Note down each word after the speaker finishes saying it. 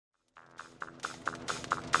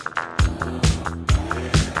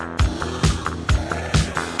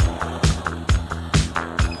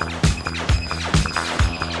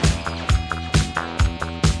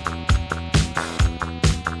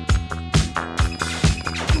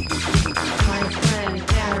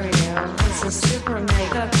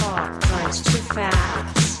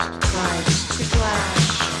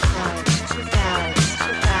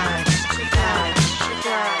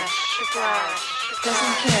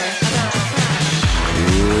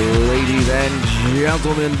and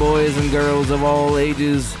gentlemen, boys and girls of all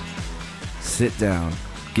ages, sit down,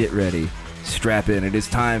 get ready, strap in. It is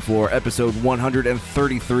time for episode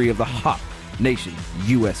 133 of the Hop Nation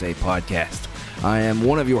USA podcast. I am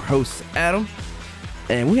one of your hosts, Adam,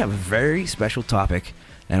 and we have a very special topic,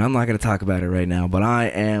 and I'm not going to talk about it right now, but I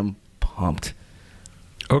am pumped.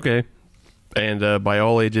 Okay. And by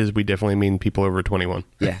all ages, we definitely mean people over 21.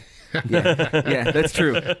 Yeah, that's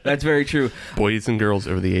true. That's very true. Boys and girls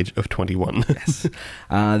over the age of 21. Yes.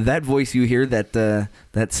 That voice you hear,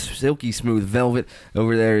 that silky smooth velvet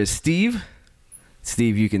over there is Steve.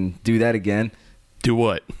 Steve, you can do that again. Do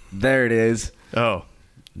what? There it is. Oh.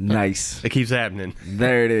 Nice. It keeps happening.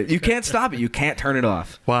 There it is. You can't stop it. You can't turn it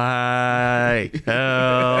off. Why?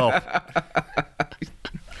 Help.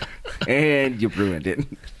 And you ruined it.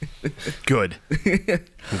 Good.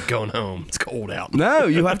 I'm going home. It's cold out. No,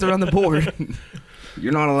 you have to run the board.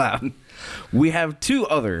 You're not allowed. We have two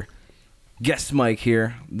other guest mic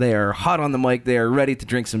here. They are hot on the mic. They are ready to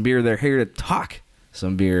drink some beer. They're here to talk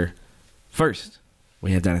some beer. First,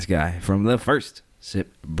 we have Dennis Guy from the First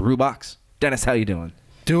Sip Brew Box. Dennis, how you doing?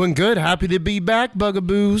 Doing good. Happy to be back,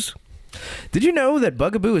 Bugaboos. Did you know that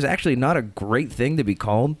bugaboo is actually not a great thing to be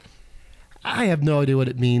called? I have no idea what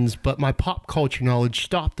it means, but my pop culture knowledge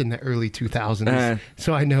stopped in the early 2000s,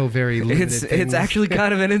 so I know very limited things. It's actually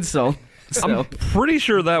kind of an insult. So. I'm pretty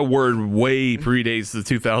sure that word way predates the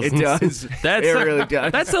 2000s. It does. It really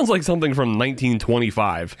does. That sounds like something from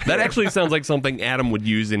 1925. That actually sounds like something Adam would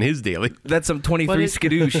use in his daily. That's some 23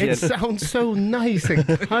 skidoo shit. It sounds so nice and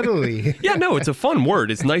cuddly. Yeah, no, it's a fun word.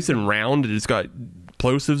 It's nice and round. It's got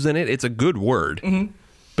plosives in it. It's a good word. Mm-hmm.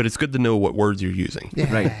 But it's good to know what words you're using.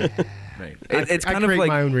 Yeah. Right. It's kind I of like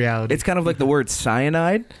my own reality. It's kind of like the word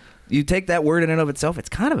cyanide. You take that word in and of itself, it's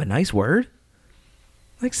kind of a nice word.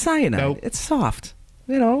 Like cyanide. Nope. It's soft,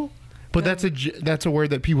 you know. But that's a word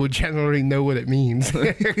that people generally know what it means.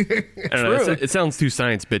 I don't know, it sounds too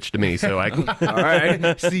science bitch to me, so I All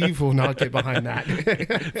right. Steve will not get behind that.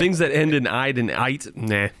 things that end in "ide" and "ite,"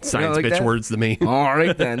 nah, science like bitch that? words to me. All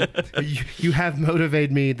right then. You have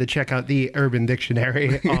motivated me to check out the Urban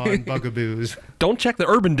Dictionary on Bugaboos. Don't check the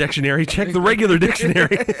Urban Dictionary, check the regular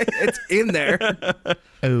dictionary. It's in there.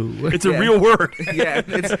 Oh. It's a real word. Yeah.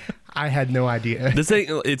 I had no idea.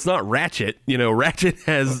 It's not ratchet. You know, ratchet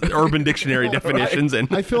has Urban Dictionary definitions, and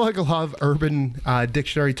I feel like a lot of Urban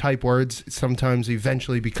Dictionary type words sometimes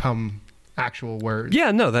eventually become actual words. yeah,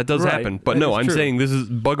 no, that does Right. happen. But That no, is I'm true.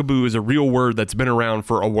 saying bugaboo is a real word that's been around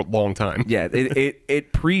for a long time. Yeah,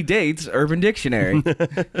 it predates Urban Dictionary.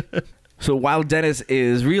 So while Dennis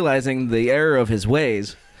is realizing the error of his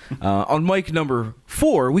ways, on mic number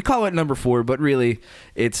 4, we call it number 4, but really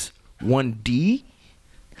it's 1D.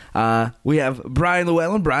 We have Brian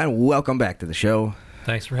Llewellyn. Brian, welcome back to the show.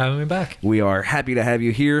 Thanks for having me back. We are happy to have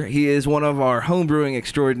you here. He is one of our homebrewing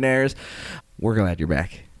extraordinaires. We're glad you're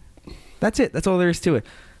back. That's it. That's all there is to it.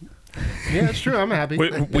 Yeah, it's true. I'm happy.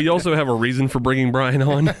 We also have a reason for bringing Brian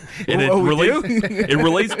on, and it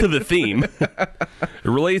relates to the theme. It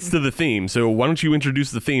relates to the theme. So why don't you introduce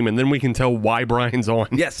the theme, and then we can tell why Brian's on.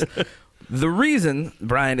 Yes. The reason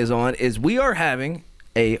Brian is on is we are having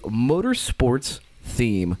a motorsports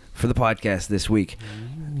theme for the podcast this week.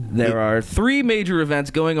 There are 3 major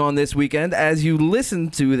events going on this weekend. As you listen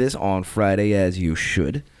to this on Friday, as you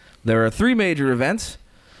should, there are 3 major events.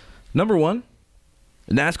 Number 1,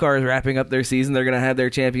 NASCAR is wrapping up their season. They're going to have their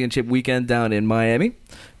championship weekend down in Miami.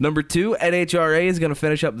 Number 2, NHRA is going to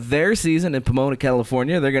finish up their season in Pomona,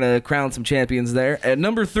 California. They're going to crown some champions there. And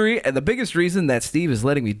number 3, and the biggest reason that Steve is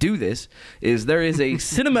letting me do this, is there is a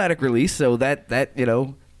cinematic release, so that you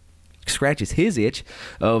know, scratches his itch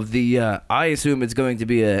of the I assume it's going to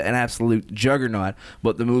be an absolute juggernaut,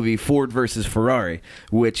 but the movie Ford versus Ferrari,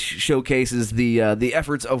 which showcases the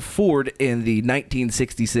efforts of Ford in the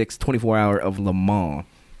 1966 24 Hour of Le Mans.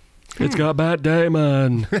 It's got Matt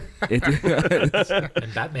Damon. And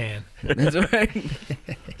Batman. That's right.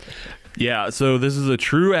 Yeah, so this is a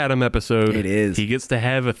true Adam episode. It is. He gets to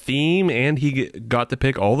have a theme, and he got to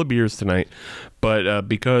pick all the beers tonight. But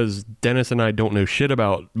because Dennis and I don't know shit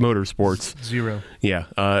about motorsports, Zero.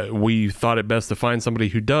 yeah, we thought it best to find somebody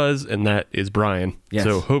who does, and that is Brian. Yes.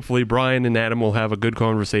 So hopefully Brian and Adam will have a good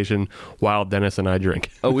conversation while Dennis and I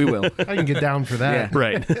drink. Oh, we will. I can get down for that. Yeah.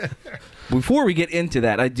 Right. Before we get into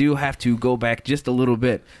that, I do have to go back just a little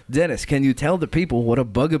bit. Dennis, can you tell the people what a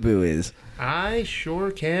bugaboo is? I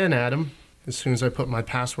sure can, Adam. As soon as I put my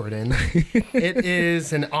password in. It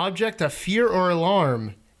is an object of fear or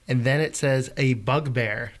alarm, and then it says a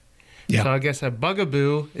bugbear. Yeah. So I guess a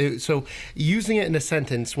bugaboo. So using it in a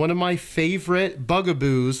sentence, one of my favorite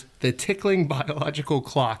bugaboos, the tickling biological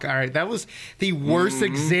clock. All right, that was the worst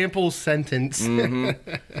example sentence.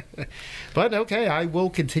 But okay, I will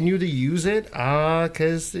continue to use it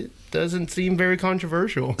because it doesn't seem very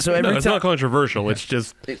controversial. So every It's not controversial. It's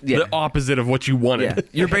just the opposite of what you wanted.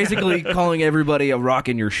 You're basically calling everybody a rock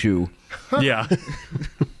in your shoe. Yeah.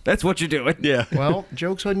 That's what you're doing. Yeah. Well,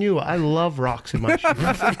 joke's on you. I love rocks in my shoes.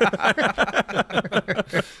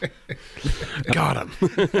 Got him.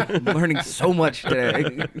 I'm learning so much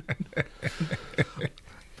today.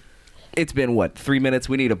 It's been, 3 minutes?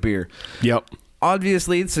 We need a beer. Yep.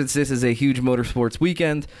 Obviously, since this is a huge motorsports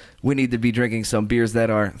weekend, we need to be drinking some beers that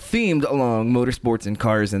are themed along motorsports and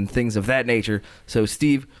cars and things of that nature. So,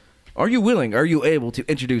 Steve, are you able to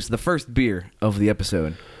introduce the first beer of the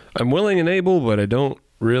episode? I'm willing and able, but I don't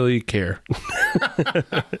really care.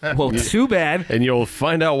 Well, too bad. And you'll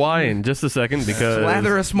find out why in just a second, because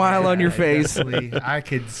Slather a smile on your face. Definitely. I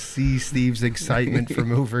could see Steve's excitement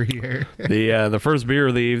from over here. the first beer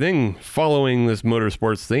of the evening following this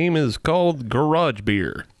motorsports theme is called Garage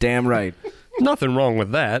Beer. Damn right. Nothing wrong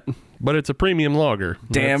with that, but it's a premium lager.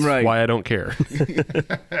 Damn That's right. why I don't care.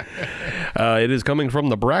 It is coming from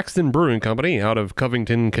the Braxton Brewing Company out of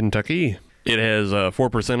Covington, Kentucky. It has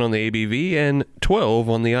 4% on the ABV and 12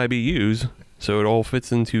 on the IBUs, so it all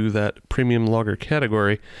fits into that premium lager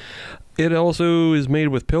category. It also is made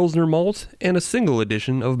with Pilsner malt and a single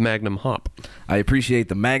edition of Magnum hop. I appreciate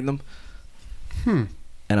the Magnum. And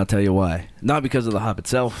I'll tell you why. Not because of the hop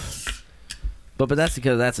itself, but that's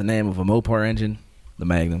because that's the name of a Mopar engine, the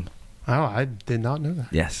Magnum. Oh, I did not know that.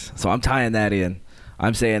 Yes. So I'm tying that in.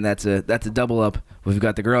 I'm saying that's a double up. We've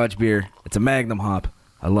got the garage beer. It's a Magnum hop.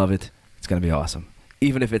 I love it. It's going to be awesome.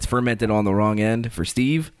 Even if it's fermented on the wrong end for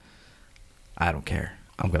Steve, I don't care.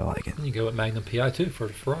 I'm going to like it. And you go with Magnum PI too for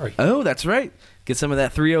Ferrari. Oh, that's right. Get some of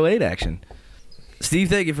that 308 action. Steve,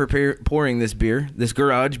 thank you for pouring this beer, this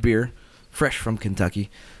garage beer, fresh from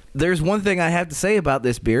Kentucky. There's one thing I have to say about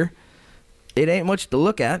this beer. It ain't much to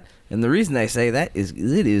look at, and the reason I say that is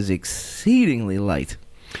it is exceedingly light.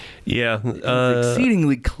 Yeah. It's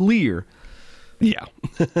exceedingly clear. Yeah.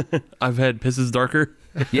 I've had pisses darker.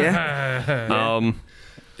 Yeah?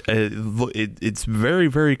 It's very,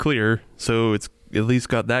 very clear, so it's at least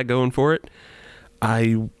got that going for it.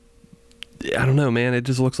 I don't know, man. It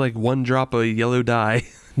just looks like one drop of yellow dye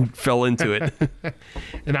fell into it.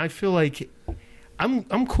 And I feel like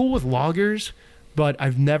I'm cool with lagers, but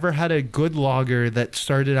I've never had a good lager that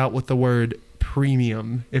started out with the word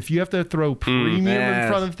premium. If you have to throw premium in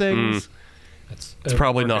front of things, It's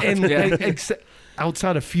probably not. and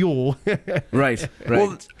outside of fuel. Right.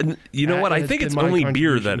 Well, you know what? I That's think it's been my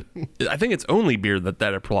only beer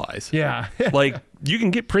that applies. Yeah. Like, you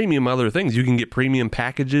can get premium other things. You can get premium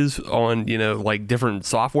packages on, like different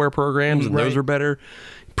software programs, and those Right. are better.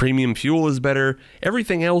 Premium fuel is better.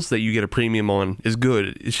 Everything else that you get a premium on is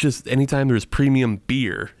good. It's just anytime there's premium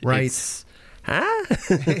beer, Right. it's,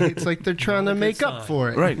 It's like they're trying to make up for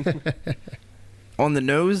it. Right. On the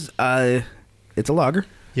nose, it's a lager.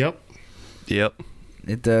 Yep. Yep.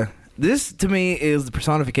 This to me is the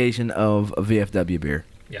personification of a VFW beer.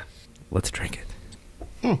 Yeah. Let's drink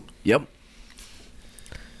it. Yep.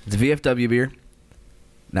 It's a VFW beer.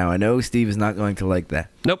 Now I know Steve is not going to like that.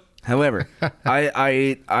 Nope. However,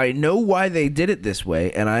 I know why they did it this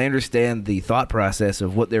way, and I understand the thought process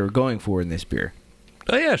of what they were going for in this beer.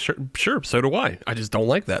 Oh yeah, sure. So do I. I just don't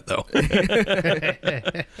like that though.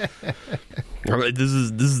 This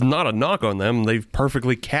is not a knock on them. They've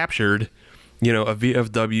perfectly captured, a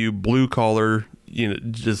VFW blue collar.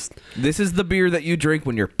 Just This is the beer that you drink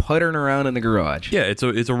when you're puttering around in the garage. yeah. It's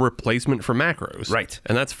a replacement for Macros, Right.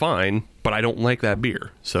 And that's fine. But I don't like that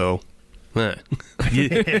beer. So, you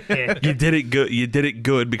did it good. You did it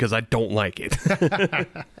good because I don't like it.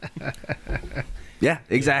 Yeah,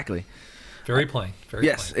 exactly. Very plain. Very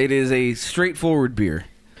Yes, plain. it is a straightforward beer.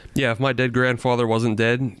 Yeah, if my dead grandfather wasn't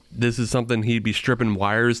dead, this is something he'd be stripping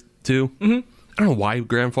wires to. Mm-hmm. I don't know why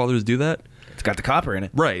grandfathers do that. It's got the copper in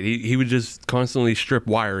it. Right. He would just constantly strip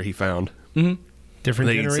wire he found. Different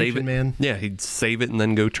Then he'd save generation, it. man. Yeah, he'd save it and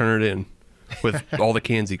then go turn it in with all the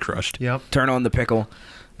cans he crushed. Yep. Turn on the pickle,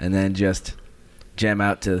 and then just jam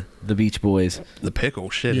out to the Beach Boys. The pickle,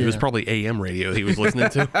 shit. It was Yeah. probably AM radio he was listening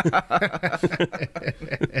to.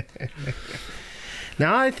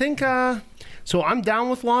 Now I think so I'm down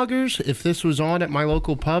with lagers. If this was on at my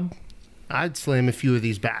local pub, I'd slam a few of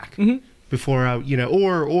these back before I,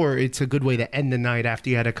 or it's a good way to end the night after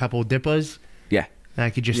you had a couple dippas. Yeah. I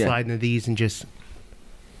could just Yeah. slide into these and just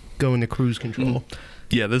go into cruise control.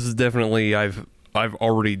 Yeah, this is definitely I've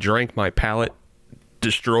already drank my palate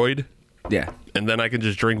destroyed Yeah. and then I can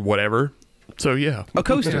just drink whatever. So yeah, A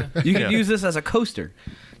coaster. You can Yeah. use this as a coaster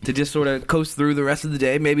to just sort of coast through the rest of the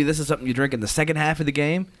day. Maybe this is something you drink in the second half of the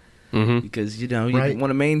game because, you Right. want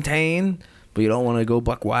to maintain, but you don't want to go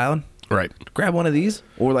buck wild. right. Grab one of these.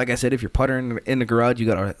 Or like I said, if you're puttering in the garage, you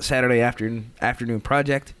got a Saturday afternoon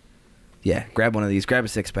project. Yeah, grab one of these. Grab a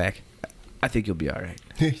six-pack. I think you'll be all right.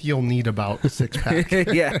 You'll need about a 6-pack.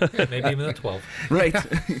 Yeah, Maybe even a 12. right.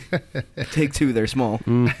 Take two. They're small.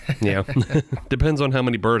 Yeah, depends on how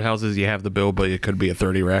many birdhouses you have to build, but it could be a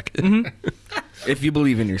 30 rack. If you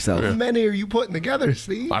believe in yourself. How many are you putting together,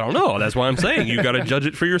 Steve? I don't know. That's why I'm saying you got to judge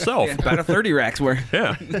it for yourself. Yeah, about a 30 racks worth.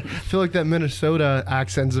 Yeah, I feel like that Minnesota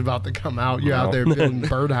accent's about to come out. You're out there building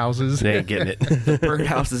birdhouses. they ain't getting it.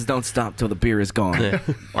 Birdhouses don't stop till the beer is gone. Yeah.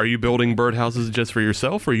 Are you building birdhouses just for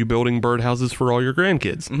yourself, or are you building birdhouses for all your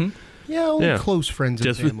grandkids? Yeah, only Yeah. close friends and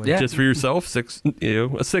Just family. Yeah. just for yourself,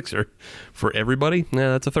 a sixer. For everybody,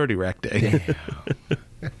 that's a 30 rack day.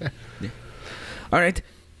 All right,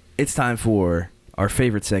 it's time for our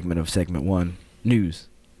favorite segment of segment 1, news,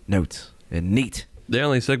 notes, and neat. The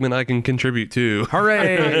only segment I can contribute to.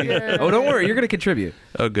 Hooray! Oh, don't worry, you're going to contribute.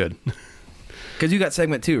 Oh, good. Because you got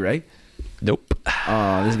segment 2, right? Nope.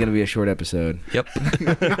 Oh, this is going to be a short episode. Yep.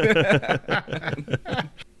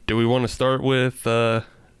 Do we want to start with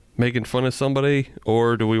making fun of somebody,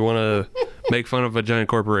 or do we want to make fun of a giant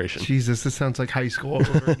corporation? Jesus, this sounds like high school all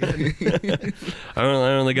over again. I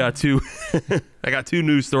only got two. I got two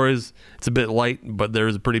news stories. It's a bit light, but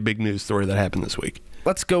there's a pretty big news story that happened this week.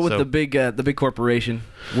 Let's go with So- the big corporation.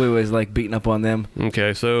 We always like beating up on them.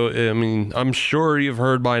 Okay, so I mean, I'm sure you've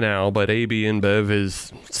heard by now, but AB InBev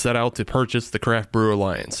is set out to purchase the Craft Brew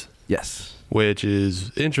Alliance, Yes. which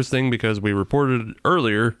is interesting because we reported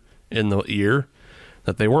earlier in the year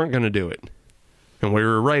that they weren't going to do it. And we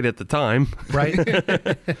were right at the time Right?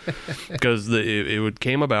 because it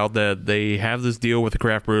came about that they have this deal with the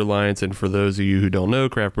Craft Brew Alliance. And for those of you who don't know,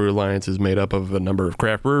 Craft Brew Alliance is made up of a number of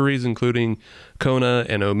craft breweries, including Kona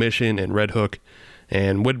and Omission and Red Hook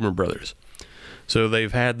and Widmer Brothers. So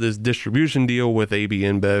they've had this distribution deal with AB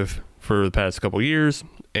InBev for the past couple years,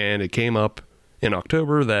 and it came up in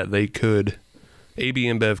October that AB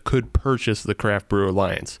InBev could purchase the Craft Brew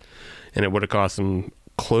Alliance, and it would have cost them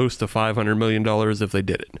close to $500 million if they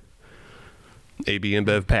did it. AB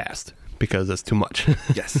InBev passed because that's too much.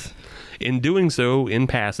 Yes. In doing so, in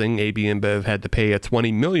passing, AB InBev had to pay a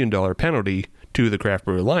 $20 million penalty to the Craft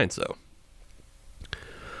Brew Alliance, though.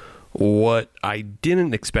 What I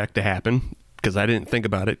didn't expect to happen, because I didn't think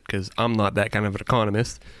about it, because I'm not that kind of an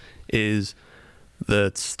economist, is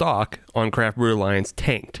the stock on Craft Brew Alliance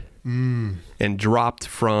tanked and dropped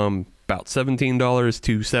from about $17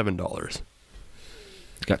 to $7.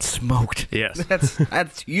 Got smoked. Yes.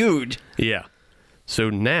 That's huge. Yeah. So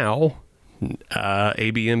now,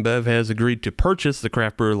 AB InBev has agreed to purchase the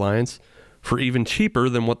Craft Brew Alliance for even cheaper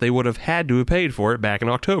than what they would have had to have paid for it back in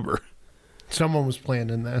October. Someone was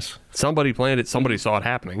planning this. Somebody planned it. Somebody saw it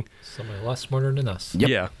happening. Somebody a lot smarter than us. Yep.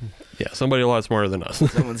 Yeah. Yeah. Somebody a lot smarter than us.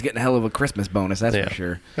 Someone's getting a hell of a Christmas bonus, that's Yeah. for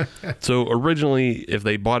sure. So originally, if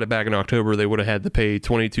they bought it back in October, they would have had to pay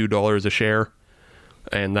 $22 a share,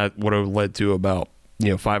 and that would have led to about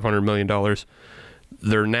 $500 million.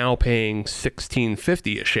 They're now paying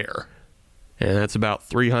 $16.50 a share, and that's about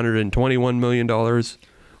 $321 million.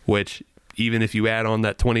 Which, even if you add on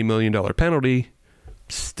that $20 million penalty,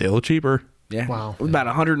 still cheaper. Yeah. Wow. About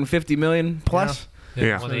 150 million plus.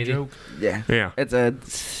 Yeah. No 180. joke. Yeah. Yeah. It's a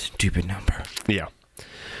stupid number. Yeah.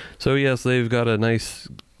 So yes, they've got a nice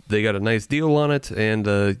deal on it, and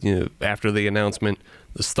after the announcement,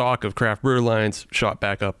 the stock of Craft Brew Alliance shot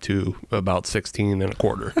back up to about 16 and a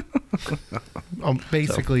quarter.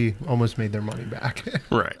 Basically, almost made their money back.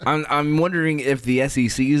 Right. I'm wondering if the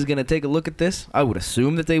SEC is going to take a look at this. I would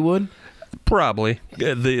assume that they would. Probably.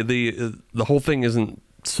 The whole thing isn't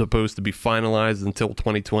supposed to be finalized until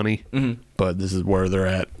 2020, but this is where they're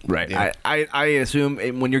at. Yeah. I assume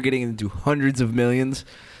when you're getting into hundreds of millions,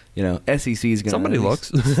 SEC is going to Somebody looks.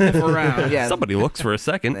 sniff around. Yeah. Somebody looks for a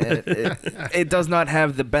second. It does not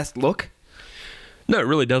have the best look. No, it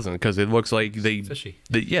really doesn't, because it looks like Fishy.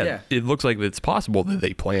 Yeah. It looks like it's possible that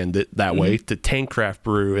they planned it that way, to tank Craft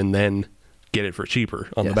Brew and then get it for cheaper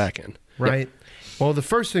on the Yes. back end. Right. Well, the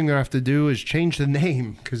first thing they have to do is change the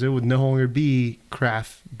name because it would no longer be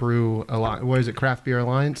Craft Brew Alliance. What is it? Craft Beer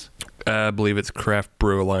Alliance? I believe it's Craft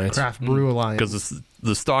Brew Alliance. Craft Brew Alliance. Because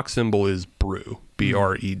the stock symbol is brew,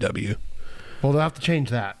 BREW. Well, they'll have to change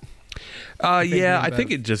that. Yeah, I InBev.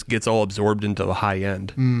 think it just gets all absorbed into the high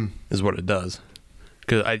end, is what it does.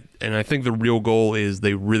 I think the real goal is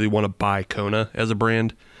they really want to buy Kona as a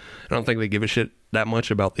brand. I don't think they give a shit that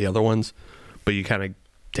much about the other ones, but you kind of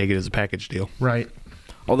take it as a package deal. Right.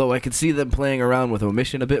 Although I could see them playing around with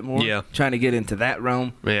omission a bit more. Yeah. Trying to get into that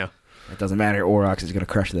realm. Yeah. It doesn't matter. Aurochs is going to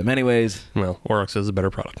crush them anyways. Well, Aurochs is a better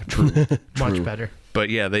product. Much better. But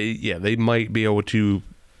yeah, they might be able to.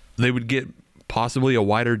 They would get possibly a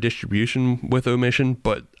wider distribution with omission,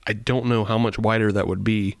 but I don't know how much wider that would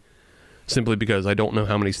be. Simply because I don't know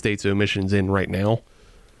how many states omission's in right now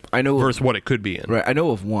I know. versus what it could be in. Right. I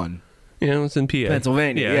know of one. Yeah, it's in PA.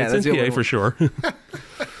 Pennsylvania. Yeah, it's that's the in only PA for one. sure.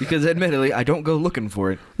 Because admittedly, I don't go looking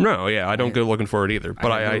for it. No, yeah, I don't go looking for it either.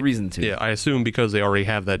 But have no reason to. Yeah, I assume because they already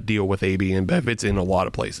have that deal with AB and Bev, it's in a lot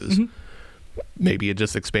of places. Maybe it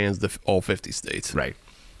just expands to all 50 states. Right.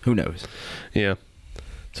 Who knows? Yeah.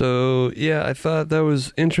 So, yeah, I thought that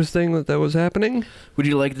was interesting that was happening. Would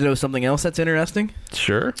you like to know something else that's interesting?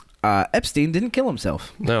 Sure. Epstein didn't kill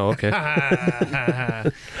himself. No, okay.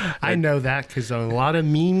 I know that because a lot of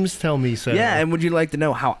memes tell me so. Yeah, and would you like to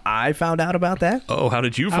know how I found out about that? Oh, how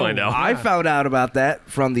did you find out? I found out about that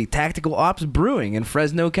from the Tactical Ops Brewing in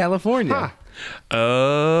Fresno, California. Huh.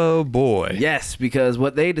 Oh, boy. Yes, because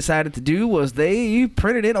what they decided to do was they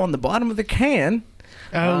printed it on the bottom of the can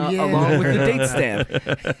Oh, yeah. along with the date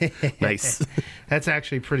stamp. Nice. That's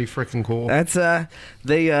actually pretty freaking cool. That's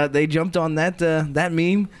they jumped on that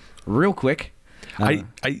meme real quick. I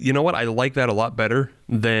you know what? I like that a lot better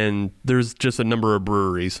than there's just a number of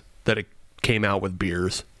breweries that it came out with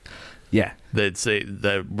beers Yeah. that say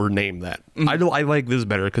that were named that. I like this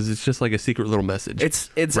better because it's just like a secret little message. It's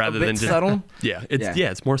a bit just, subtle. Yeah, it's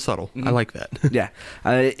Yeah. it's more subtle. I like that. Yeah.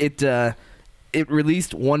 It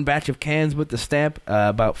released one batch of cans with the stamp,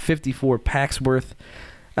 about 54 packs worth.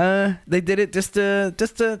 They did it just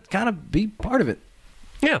to kind of be part of it.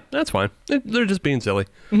 Yeah, that's fine. They're just being silly.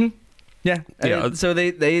 Yeah. Yeah. So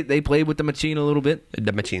they played with the machine a little bit,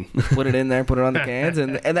 The machine. put it in there, put it on the cans,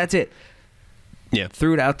 and that's it. Yeah,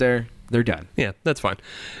 Threw it out there. They're done. yeah, that's fine.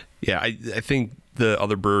 Yeah, I think the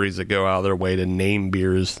other breweries that go out of their way to name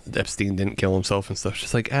beers Epstein didn't kill himself and stuff,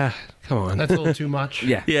 just like, come on. That's a little too much.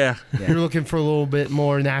 Yeah. Yeah. You're looking for a little bit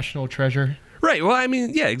more national treasure. Right. Well, I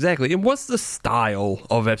mean, yeah, exactly. And what's the style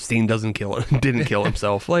of Epstein didn't kill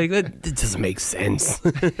himself? Like, that it doesn't make sense.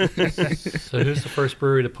 So who's the first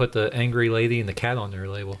brewery to put the angry lady and the cat on their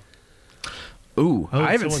label? Ooh, Oh,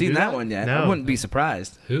 I haven't someone seen do that that? one yet. No. I wouldn't be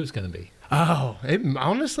surprised. Who's going to be? Oh,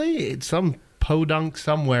 honestly, it's some podunk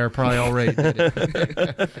somewhere probably already did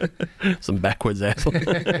it. Some backwoods asshole.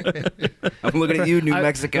 I'm looking at you, New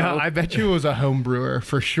Mexico. I bet you it was a home brewer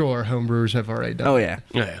for sure. Home brewers have already done Oh it, yeah,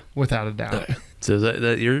 Yeah. without a doubt. So is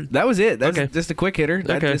that you're that was it. That's Okay. just a quick hitter.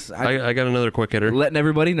 That okay? just, I got another quick hitter. letting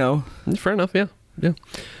everybody know. Fair enough. Yeah. Yeah.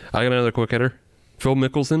 I got another quick hitter. Phil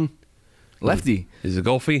Mickelson. Lefty. He's a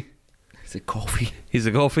golfy. Is it coffee? He's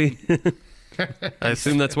a golfy. I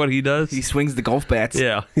assume that's what he does. He swings the golf bats.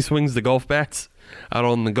 Yeah, he swings the golf bats out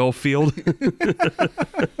on the golf field.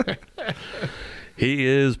 He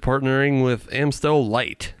is partnering with Amstel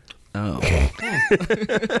Light Oh,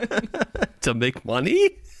 to make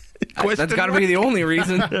money. that's got to be the only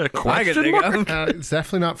reason I can Question think mark? of. It's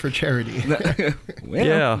definitely not for charity. Well,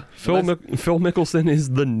 Yeah, Phil unless- Phil Mickelson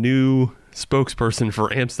is the new spokesperson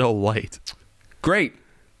for Amstel Light. Great.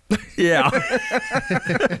 Yeah.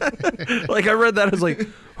 Like I read that, I was like,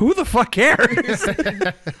 who the fuck cares?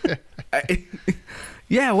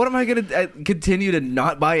 Yeah, what am I going to continue to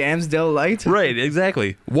not buy Amstel Light? Right,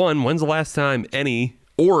 exactly. When's the last time any,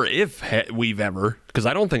 or if we've ever, because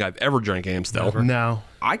I don't think I've ever drank Amstel. No.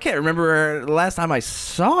 I can't remember the last time I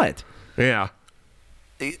saw it. Yeah.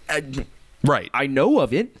 I, Right. I know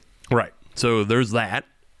of it. Right. So there's that.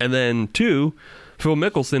 And then two, Phil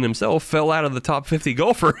Mickelson himself fell out of the top 50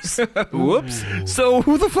 golfers. Whoops. So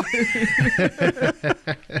who the fuck?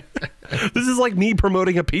 This is like me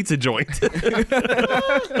promoting a pizza joint.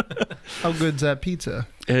 How good's that pizza?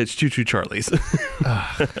 It's Choo Choo Charlie's.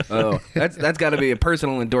 Oh, that's got to be a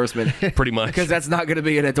personal endorsement Pretty much. because that's not going to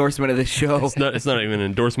be an endorsement of this show. It's not even an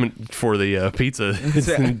endorsement for the pizza. It's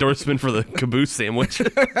an endorsement for the caboose sandwich.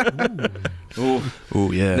 Ooh,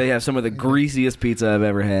 Ooh, yeah. they have some of the greasiest pizza I've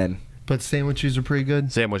ever had. But sandwiches are pretty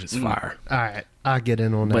good. Sandwich is fire. All right, I'll get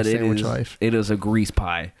in on that But sandwich life. it is a grease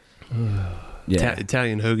pie. Yeah.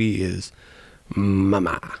 Italian hoagie is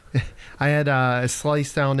mama. I had a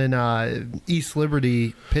slice down in East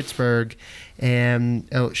Liberty, Pittsburgh, and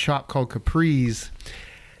a shop called Capri's.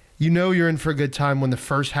 You know you're in for a good time when the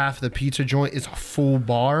first half of the pizza joint is a full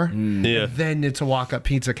bar. Yeah. Then it's a walk-up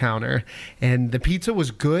pizza counter. And the pizza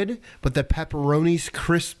was good, but the pepperonis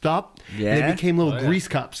crisped up. And Yeah? they became little Oh, yeah. grease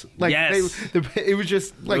cups. Like Yes. it was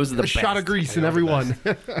just like Those are the a shot best. of grease in every one.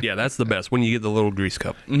 Yeah, that's the best when you get the little grease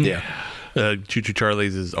cup. Yeah. Choo Choo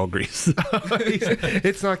Charlie's is all grease.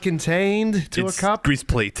 It's not contained to It's a cup. grease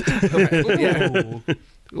plate. Ooh.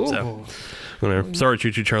 Ooh. So, whatever. Sorry,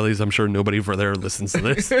 Choo Choo Charlie's. I'm sure nobody over there listens to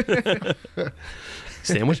this.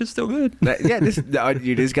 Sandwich is still good.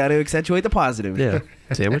 You just got to accentuate the positive. Yeah,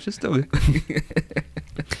 sandwich is still good.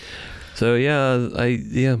 So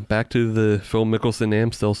back to the Phil Mickelson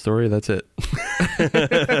Amstel story. That's it.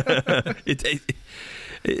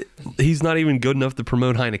 He's not even good enough to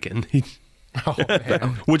promote Heineken, Oh, man.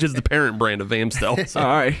 which is the parent brand of Amstel. So, All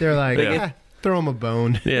right. They're like, Yeah. throw him a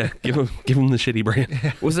bone. yeah, give him the shitty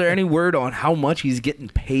brand. Was there any word on how much he's getting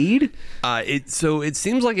paid? It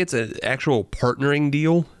seems like it's an actual partnering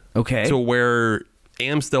deal. Okay. So where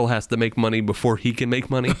Amstel has to make money before he can make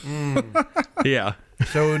money. Yeah.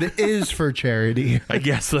 So it is for charity. I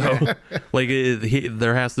guess so. Like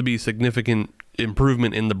there has to be significant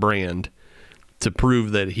improvement in the brand to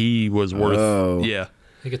prove that he was worth. Oh. Yeah,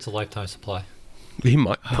 He gets a lifetime supply. he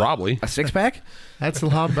might probably. a 6-pack? That's a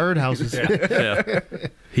lot of birdhouses. Yeah,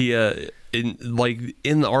 he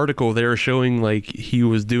in the article they're showing like he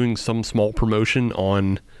was doing some small promotion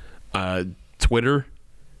on Twitter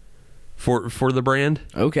for the brand.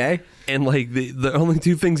 Okay. And like the only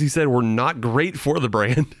two things he said were not great for the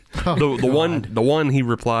brand. Oh, the one he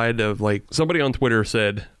replied of like somebody on Twitter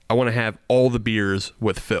said, "I want to have all the beers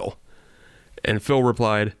with Phil," and Phil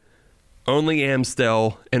replied, "Only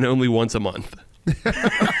Amstel and only once a month."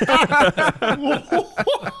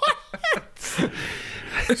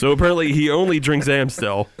 So apparently he only drinks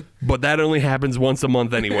Amstel, but that only happens once a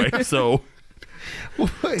month anyway. So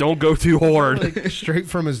don't go too hard. Like straight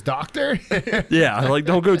from his doctor. Yeah, like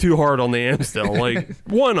don't go too hard on the Amstel. Like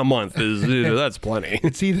one a month is that's plenty.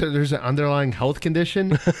 It's either there's an underlying health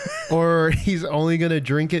condition, or he's only gonna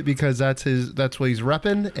drink it because that's what he's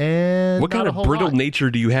repping. And What not kind a of whole brittle lot. nature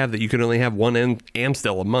do you have that you can only have one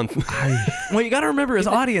Amstel a month? Well, you got to remember his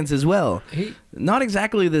audience as well. Not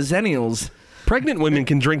exactly the Zennials. Pregnant women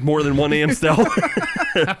can drink more than one Amstel.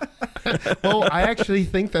 Well, I actually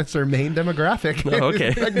think that's their main demographic. Oh,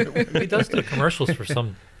 okay. He does do commercials for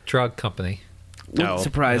some drug company. Wouldn't No.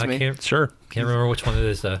 surprise I me. can't Sure. remember which one it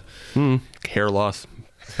is. Hair loss.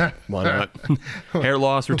 Why not? Hair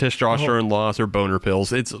loss or testosterone loss or boner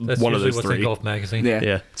pills. It's That's one of usually those what's in three. Golf Magazine. Yeah.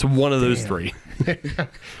 Yeah, it's one of those three.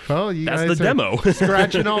 Well, you That's guys the are demo.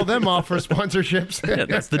 Scratching all them off for sponsorships. Yeah,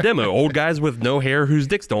 that's the demo. Old guys with no hair whose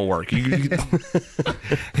dicks don't work.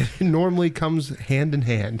 Normally comes hand in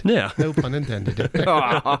hand. Yeah. No pun intended.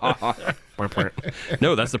 No,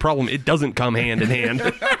 that's the problem. It doesn't come hand in hand.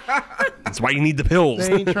 That's why you need the pills.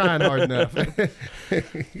 They ain't trying hard enough.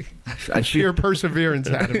 Sheer perseverance,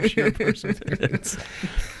 Adam. Sheer perseverance.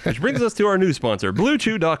 Which brings us to our new sponsor,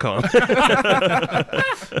 BlueChew.com.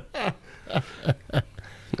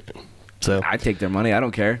 So I take their money. I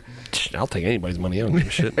don't care. I'll take anybody's money. I don't give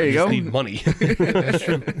a shit. There you I just go. need money.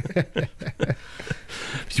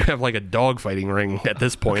 You have like a dog fighting ring at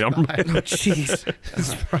this point. Jeez.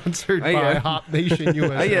 Sponsored Hey, by Hop Nation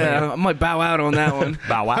USA. Yeah, I might bow out on that one.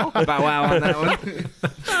 Bow wow. Bow wow on that one.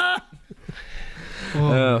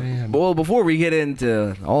 Oh, man. Well, before we get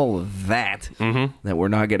into all of that, that we're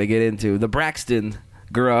not going to get into, the Braxton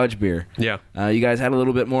Garage Beer. Yeah. You guys had a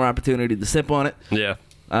little bit more opportunity to sip on it. Yeah.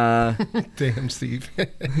 Damn, Steve.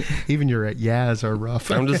 Even your Yaz are rough.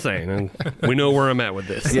 I'm just saying. And we know where I'm at with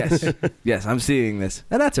this. Yes, I'm seeing this,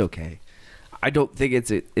 and that's okay. I don't think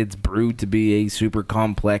it's brewed to be a super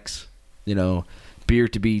complex, beer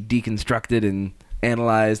to be deconstructed and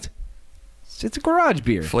analyzed. It's a garage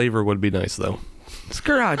beer. Flavor would be nice, though. It's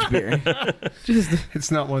garage beer. Just It's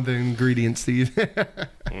not one of the ingredients, Steve. They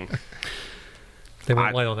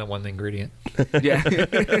went light on that one ingredient. yeah.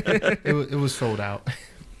 It was sold out.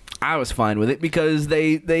 I was fine with it because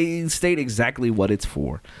they state exactly what it's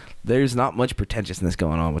for. There's not much pretentiousness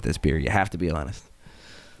going on with this beer. You have to be honest.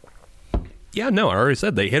 Yeah, no, I already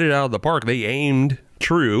said they hit it out of the park. They aimed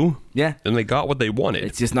true, Yeah. and they got what they wanted.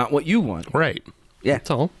 It's just not what you want. Right. Yeah.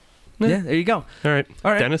 That's all. Yeah, there you go. All right.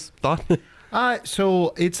 All right. Dennis, thought?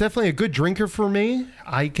 So it's definitely a good drinker for me.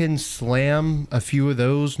 I can slam a few of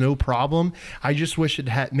those, no problem. I just wish it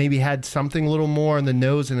had maybe had something a little more on the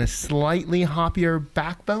nose and a slightly hoppier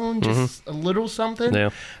backbone, just a little something. Yeah.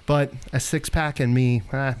 But a 6-pack and me,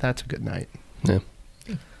 that's a good night. Yeah.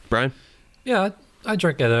 Brian? Yeah, I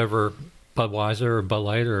drink that over Budweiser or Bud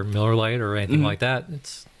Light or Miller Lite or anything like that.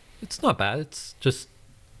 It's not bad. It's just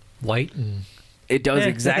light and It does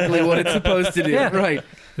exactly what it's supposed to do. Yeah. Right.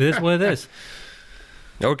 it is what it is.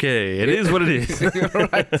 Okay, it is what it is.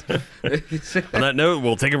 On that note,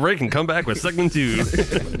 we'll take a break and come back with segment 2.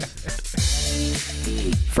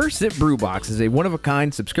 First Sip Brew Box is a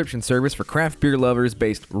one-of-a-kind subscription service for craft beer lovers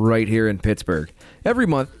based right here in Pittsburgh. Every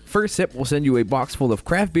month, First Sip will send you a box full of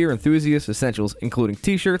craft beer enthusiast essentials, including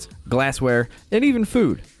t-shirts, glassware, and even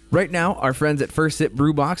food. Right now, our friends at First Sip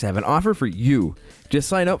Brew Box have an offer for you. Just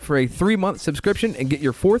sign up for a 3-month subscription and get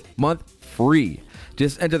your 4th month free.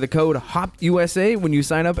 Just enter the code HOPUSA when you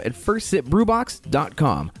sign up at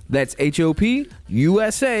firstsipbrewbox.com. That's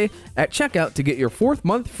HOPUSA at checkout to get your 4th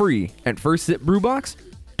month free at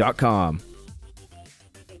firstsipbrewbox.com.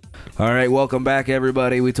 All right, welcome back,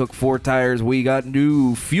 everybody. We took 4 tires. We got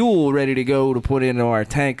new fuel ready to go to put into our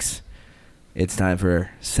tanks. It's time for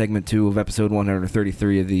segment 2 of episode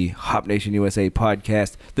 133 of the Hop Nation USA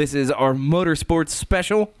podcast. This is our motorsports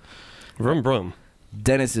special. Vroom, vroom.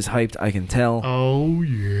 Dennis is hyped, I can tell. Oh,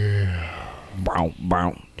 yeah. Bow,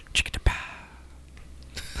 bow, chicka-da-pow.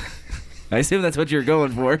 I assume that's what you're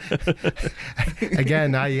going for.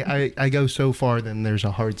 Again, I go so far, then there's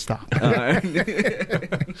a hard stop.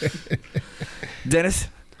 Dennis,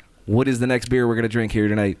 what is the next beer we're going to drink here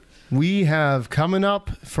tonight? We have coming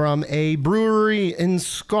up from a brewery in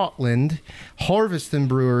Scotland, Harveston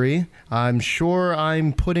Brewery. I'm sure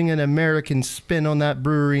I'm putting an American spin on that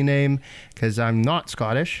brewery name because I'm not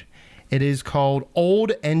Scottish. It is called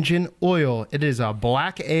Old Engine Oil. It is a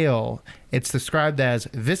black ale. It's described as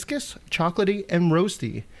viscous, chocolatey, and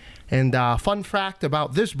roasty. And fun fact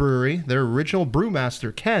about this brewery, their original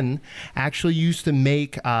brewmaster, Ken, actually used to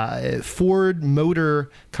make Ford Motor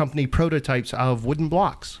Company prototypes out of wooden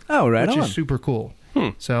blocks. Oh, right which on. is super cool.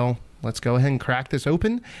 So let's go ahead and crack this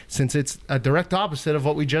open since it's a direct opposite of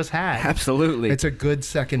what we just had. Absolutely. It's a good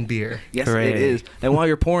second beer. Yes, Hooray. it is. And while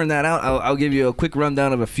you're pouring that out, I'll give you a quick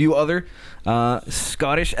rundown of a few other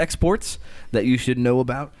Scottish exports that you should know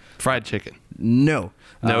about. Fried chicken. No.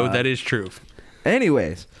 No, that is true.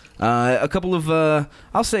 Anyways, a couple of,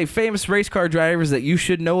 I'll say, famous race car drivers that you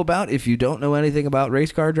should know about if you don't know anything about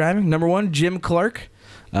race car driving. Number 1, Jim Clark.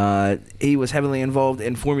 He was heavily involved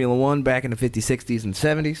in Formula One back in the 50s, 60s, and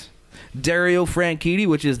 70s. Dario Franchitti,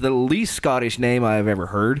 which is the least Scottish name I've ever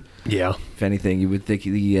heard. Yeah. If anything, you would think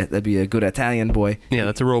that'd be a good Italian boy. Yeah,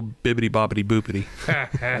 that's a real bibbity boppity boopity.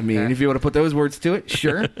 I mean, if you want to put those words to it,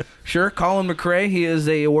 sure. Sure. Colin McRae, he is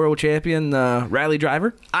a world champion rally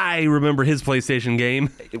driver. I remember his PlayStation game.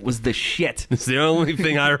 It was the shit. It's the only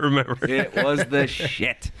thing I remember. It was the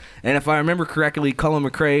shit. And if I remember correctly, Colin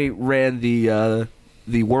McRae ran the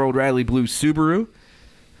World Rally Blue Subaru,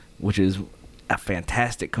 which is a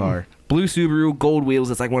fantastic car. Blue Subaru, gold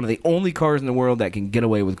wheels. It's like one of the only cars in the world that can get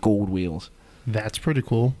away with gold wheels. That's pretty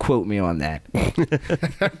cool. Quote me on that.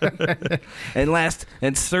 And last,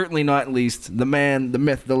 and certainly not least, the man, the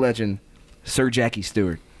myth, the legend, Sir Jackie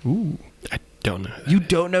Stewart. Ooh. I don't know. You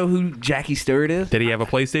don't know who Jackie Stewart is? Did he have a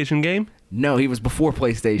PlayStation game? No, he was before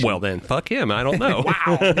PlayStation. Well, then, fuck him. I don't know.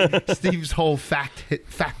 Steve's whole fact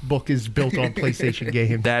book is built on PlayStation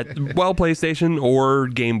games. PlayStation or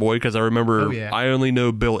Game Boy, because I remember Oh, yeah. I only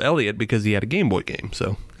know Bill Elliott because he had a Game Boy game.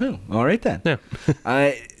 So, Oh, all right then. yeah,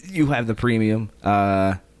 You have the premium,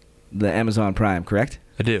 the Amazon Prime, correct?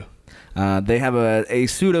 I do. They have a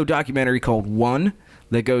pseudo documentary called One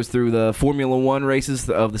that goes through the Formula One races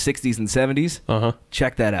of the 60s and 70s. Uh-huh.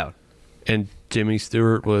 Check that out. And Jimmy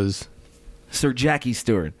Stewart was... Sir Jackie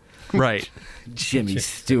Stewart. Right. Jimmy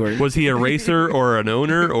Stewart. Was he a racer or an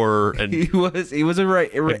owner or He was a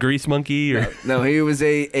a grease monkey or no, he was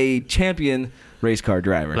a champion race car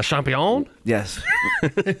driver. a champion? Yes.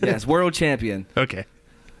 Yes, world champion. Okay.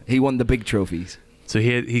 He won the big trophies. So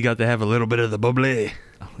he got to have a little bit of the bubbly.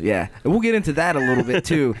 Yeah, and we'll get into that a little bit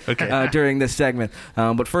too Okay. During this segment.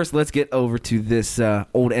 But first, let's get over to this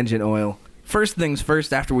Old Engine Oil. First things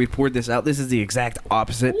first, after we poured this out, this is the exact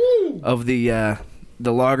opposite of the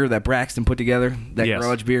lager that Braxton put together, that Yes.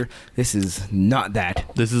 garage beer. This is not that.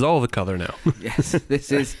 This is all the color now. Yes,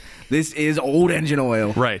 this is Old Engine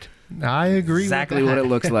Oil. Right. I agree Exactly with what that. it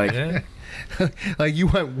looks like. Yeah. Like, you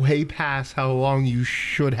went way past how long you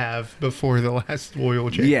should have before the last oil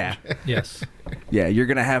change. Yeah, Yes. yeah. You're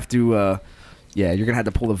gonna have to,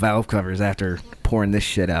 pull the valve covers after pouring this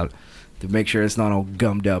shit out to make sure it's not all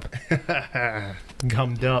gummed up.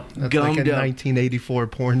 Gummed up. That's Gummed like a up. 1984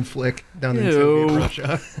 porn flick down in Ew. Soviet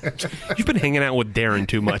Russia. You've been hanging out with Darren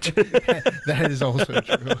too much. That is also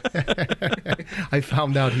true. I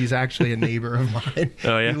found out he's actually a neighbor of mine.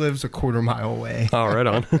 Oh, yeah? He lives a quarter mile away. Oh, right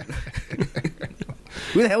on.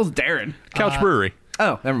 Who the hell's Darren? Couch Brewery.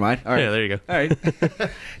 Oh, never mind. All right. Yeah, there you go. All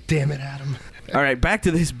right. Damn it, Adam. All right, back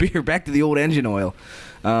to this beer, back to the Old Engine Oil.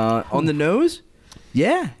 On the nose,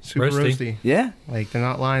 yeah, Super Roasty. roasty. yeah. Like, they're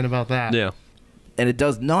not lying about that. Yeah. and it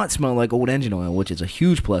does not smell like old engine oil, which is a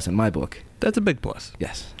huge plus in my book. That's a big plus.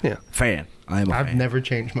 Yes. Yeah. Fan. I am a I've fan. never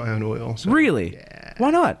changed my own oil. So. Really? Yeah. Why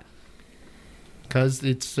not? Because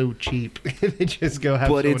it's so cheap. They just go have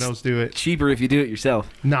But someone it's else do it. cheaper if you do it yourself.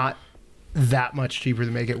 Not that much cheaper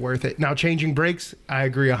to make it worth it. Now, changing brakes, I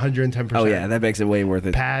agree 110%. Oh, yeah. That makes it way worth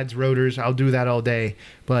it. Pads, rotors, I'll do that all day.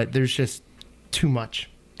 But there's just too much.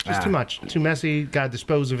 Just Ah. too much. Too messy. Got to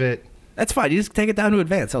dispose of it. That's fine. You just take it down to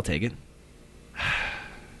advance. I'll take it.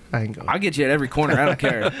 I ain't going. I'll get you at every corner. I don't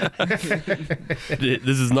care.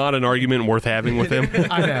 This is not an argument worth having with him.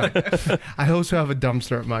 I know. I also have a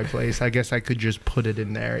dumpster at my place. I guess I could just put it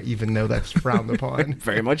in there, even though that's frowned upon.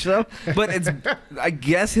 Very much so. But I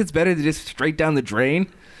guess it's better to just straight down the drain.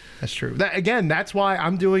 That's true. That's why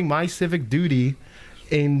I'm doing my civic duty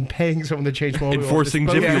in paying someone to change my oil. Enforcing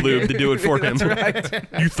Jiffy Lube to do it for him.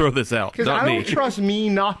 You throw this out, Because not I me. don't trust me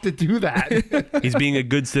not to do that. He's being a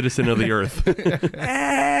good citizen of the earth.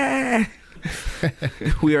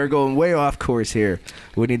 We are going way off course here.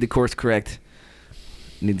 We need the course correct.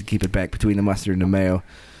 Need to keep it back between the mustard and the mayo.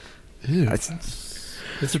 It's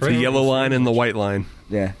The yellow line and the white line.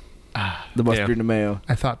 Yeah. The mustard Yeah. and the mayo.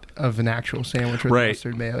 I thought of an actual sandwich with Right.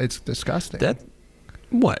 mustard mayo. It's disgusting. That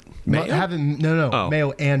what? Mayo? Having Oh.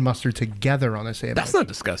 mayo and mustard together on a sandwich. That's not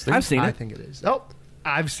disgusting. I've seen I it. think it is. Oh,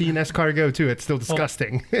 I've seen escargot too. It's still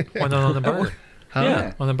disgusting. Why not on the burger?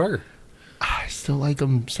 Yeah. On the burger. I still like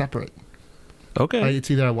them separate. Okay. Like, it's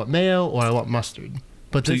either I want mayo or I want mustard.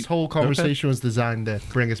 But So this you- whole conversation was designed to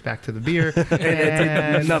bring us back to the beer, And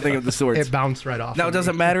and nothing of the sort. it bounced right off. Now, it of me.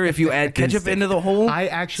 doesn't matter if you add ketchup into the whole I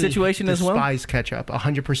actually situation as well? despise ketchup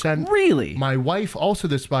 100%. Really? My wife also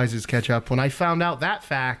despises ketchup. When I found out that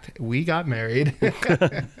fact, we got married.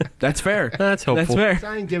 That's fair. That's helpful. That's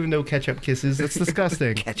fair. I ain't giving no ketchup kisses. That's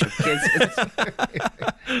disgusting. Ketchup kids.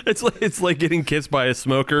 It's like getting kissed by a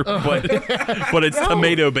smoker, but it's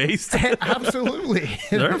tomato based. Absolutely.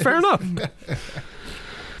 Fair enough.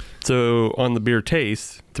 So on the beer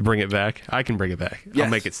taste, to bring it back, I can bring it back. Yes.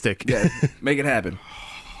 I'll make it stick. Yeah, make it happen.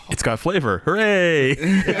 It's got flavor. Hooray!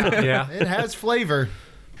 Yeah. It has flavor.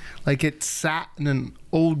 Like it sat in an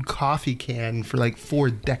old coffee can for like 4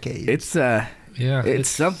 decades. It's Yeah. it's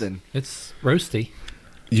something. It's roasty.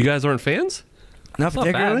 You guys aren't fans? Not It's not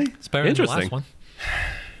particularly. bad. It's better than the Interesting. last one.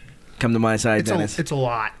 Come to my side, Dennis. it's a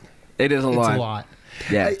lot. It is a lot. It's a lot.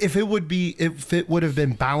 Yeah. If it would have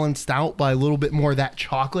been balanced out by a little bit more of that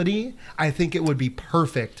chocolatey, I think it would be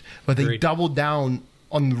perfect. But they Agreed. doubled down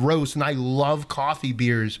on the roast, and I love coffee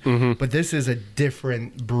beers, but this is a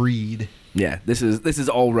different breed. Yeah. This is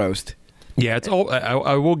all roast. Yeah, it's all.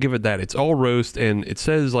 I will give it that. It's all roast, and it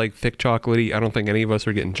says like thick chocolatey. I don't think any of us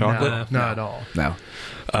are getting chocolate. No, not at all. No.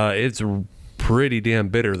 It's pretty damn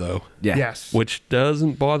bitter though, Yeah. Yes. which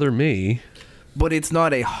doesn't bother me. But it's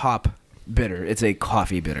not a hop bitter. It's a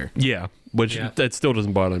coffee bitter. Yeah, which Yeah. that still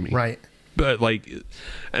doesn't bother me. Right. But like,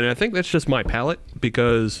 and I think that's just my palate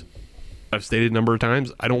because I've stated a number of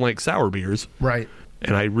times I don't like sour beers, Right.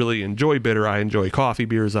 and I really enjoy bitter. I enjoy coffee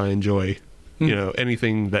beers. I enjoy,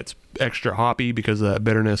 anything that's extra hoppy because of that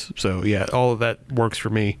bitterness. So yeah, all of that works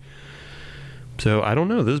for me. So I don't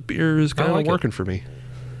know. This beer is kind of like it. working for me.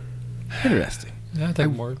 Interesting. Yeah, I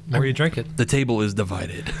think more you drink it. The table is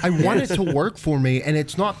divided. I want it to work for me, and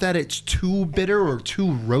it's not that it's too bitter or too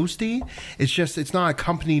roasty. It's just it's not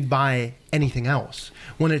accompanied by anything else.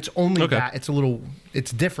 When it's only Okay. that,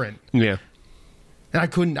 it's different. Yeah.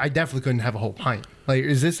 And I definitely couldn't have a whole pint. Like,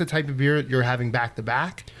 is this the type of beer you're having back to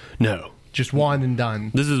back? No. Just one and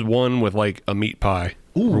done. This is one with like a meat pie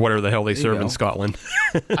or whatever the hell they serve go. in Scotland.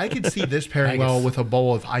 I could see this pairing well with a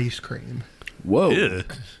bowl of ice cream. Whoa. Ew.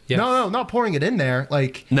 Yes. No, not pouring it in there.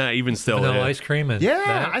 Like, Nah, even still. Vanilla Yeah. ice cream and yeah,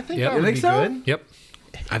 that. I think Yep. that would think be so? good. Yep.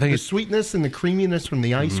 I think The it's sweetness and the creaminess from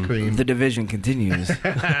the ice cream. The division continues.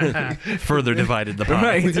 further divided the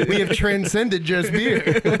pie. Right. We have transcended just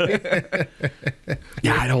beer.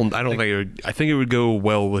 Yeah, I don't think it would. I think it would go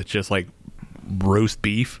well with just like roast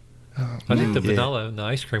beef. I think the vanilla and the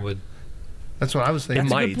ice cream would. That's what I was thinking.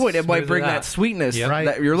 That's a might good point. It might smooth bring it that out. sweetness Yep. Right.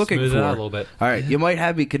 that you're looking Smooth for. it out a little bit. All right, you might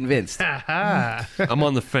have me convinced. I'm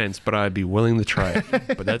on the fence, but I'd be willing to try it.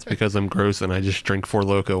 But that's because I'm gross and I just drink Four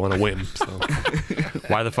Loko on a whim. So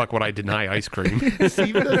why the fuck would I deny ice cream?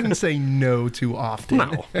 Steven doesn't say no too often.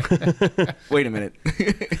 No. Wait a minute.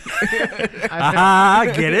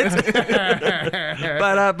 I get it.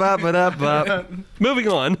 Ba-da-ba-ba-da-ba. Moving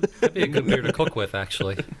on. That'd be a good beer to cook with,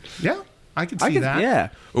 actually. Yeah, I could see that. Yeah.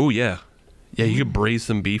 Oh yeah, yeah. You could braise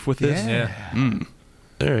some beef with this. Yeah. Yeah.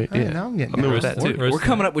 All right. Hey, Yeah. now I'm getting in with nervous. that too. Roast We're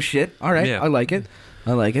coming up with shit. All right. Yeah. I like it.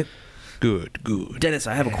 I like it. Good. Good. Dennis,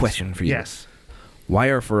 I have a question for you. Yes. Why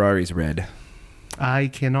are Ferraris red? I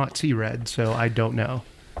cannot see red, so I don't know.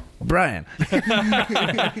 Brian.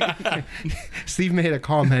 Steve made a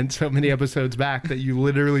comment so many episodes back that you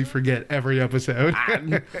literally forget every episode.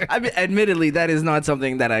 I mean, admittedly, that is not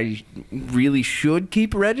something that I really should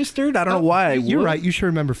keep registered. I don't know why I would. You're right. You should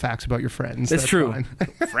remember facts about your friends. It's That's true. fine.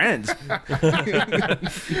 Friends.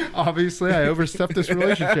 Obviously, I overstepped this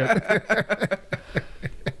relationship.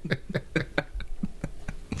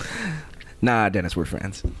 Nah, Dennis, we're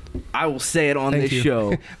friends. I will say it on Thank this you.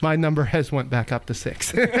 show. My number has went back up to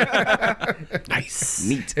 6. Nice.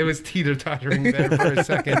 Neat. It was teeter-tottering there for a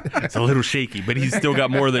second. It's a little shaky, but he's still got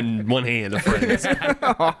more than one hand of friends.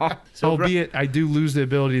 Albeit, I do lose the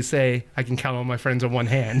ability to say I can count on my friends on one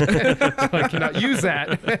hand. So I cannot use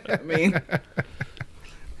that. I mean,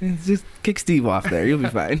 just kick Steve off there. You'll be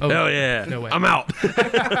fine. Oh, Hell yeah. no way. I'm out.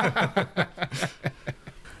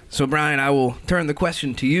 So, Brian, I will turn the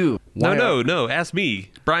question to you. Why No. Ask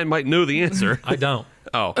me. Brian might know the answer. I don't.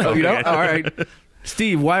 Oh. Oh, you know? okay. All right.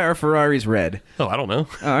 Steve, why are Ferraris red? Oh, I don't know.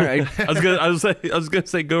 All right. I was gonna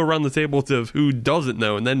say go around the table to who doesn't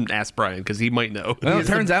know, and then ask Brian because he might know. Well, it He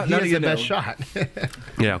turns out he none has of you the know. best shot.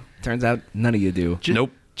 Yeah. Turns out none of you do.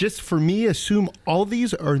 Nope. Just for me, assume all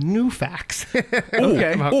these are new facts.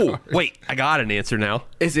 Okay. Oh, wait. I got an answer now.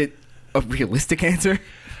 Is it a realistic answer?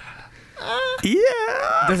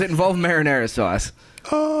 Yeah. Does it involve marinara sauce?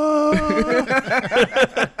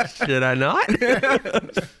 Should I not?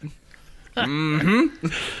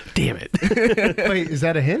 Damn it. Wait, is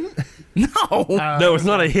that a hint? No. No, it's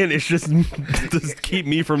not a hint. It's just to keep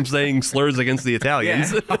me from saying slurs against the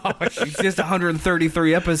Italians. It's just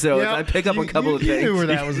 133 episodes. I pick up a couple of you things. knew where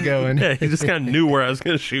that was going. Yeah, he just kind of knew where I was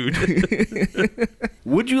going to shoot.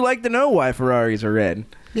 Would you like to know why Ferraris are red?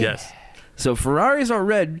 Yes. So Ferraris are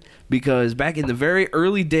red because back in the very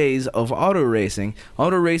early days of auto racing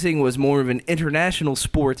was more of an international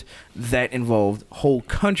sport that involved whole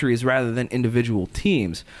countries rather than individual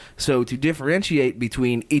teams. So to differentiate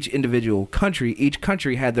between each individual country, each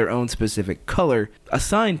country had their own specific color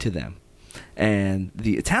assigned to them. And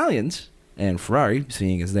the Italians, and Ferrari,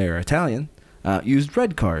 seeing as they are Italian, used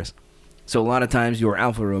red cars. So a lot of times your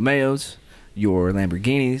Alfa Romeos, your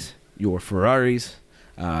Lamborghinis, your Ferraris,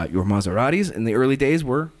 your Maseratis in the early days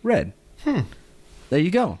were red. There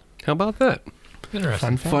you go. How about that?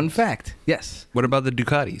 Interesting. Fun fact. Yes. What about the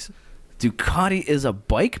Ducatis? Ducati is a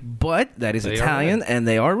bike, but that is They are Italian, red. and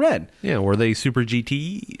they are red. Yeah, were they Super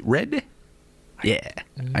GT red? Yeah.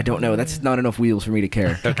 I don't know. That's not enough wheels for me to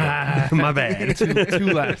care. My bad.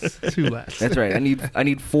 Two less. That's right. I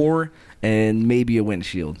need 4 and maybe a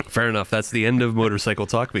windshield. Fair enough. That's the end of motorcycle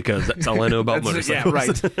talk because that's all I know about motorcycles.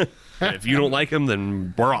 right. If you don't like them,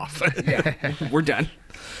 then we're off. We're done.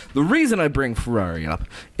 The reason I bring Ferrari up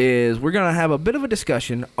is we're going to have a bit of a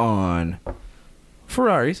discussion on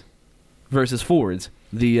Ferraris versus Fords.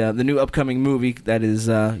 The new upcoming movie that is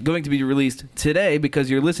going to be released today because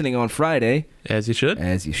you're listening on Friday, As you should.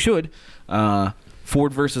 as you should.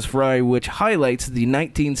 Ford versus Ferrari, which highlights the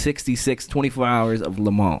 1966 24 Hours of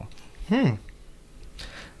Le Mans. I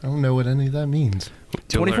don't know what any of that means.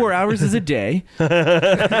 24 hours is a day.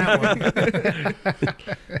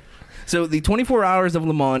 So the 24 Hours of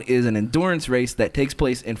Le Mans is an endurance race that takes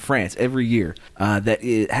place in France every year. That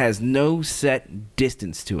it has no set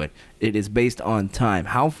distance to it. It is based on time.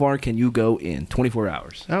 How far can you go in 24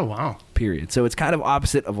 hours? Oh, wow. Period. So it's kind of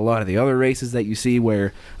opposite of a lot of the other races that you see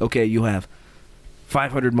where, okay, you have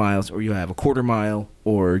 500 miles or you have a quarter mile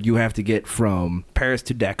or you have to get from Paris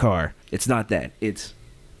to Dakar. It's not that. It's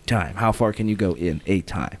time. How far can you go in a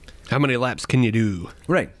time? How many laps can you do?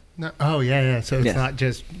 Right. No, oh, yeah. So it's Yes. not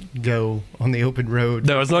just go on the open road.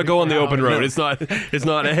 No, it's not go on the open road. No. It's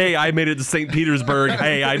not. Hey, I made it to St. Petersburg.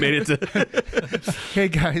 Hey, I made it to. Hey,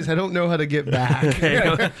 guys, I don't know how to get back.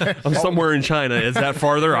 Hey, I'm somewhere in China. Is that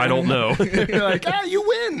farther? I don't know. You're like, you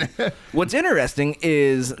win. What's interesting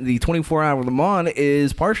is the 24-hour Le Mans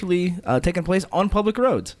is partially taking place on public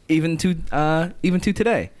roads, even to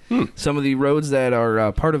today. Some of the roads that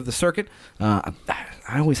are part of the circuit,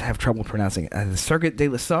 I always have trouble pronouncing it. The Circuit de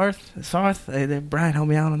la Sarthe. Brian, help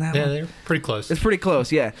me out on that Yeah, one. they're pretty close. It's pretty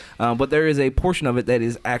close, yeah. But there is a portion of it that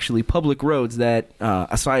is actually public roads that,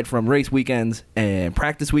 aside from race weekends and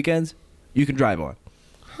practice weekends, you can drive on.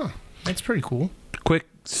 That's pretty cool. Quick,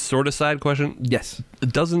 sort of side question. Yes.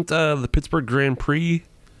 Doesn't the Pittsburgh Grand Prix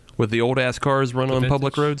with the old ass cars run on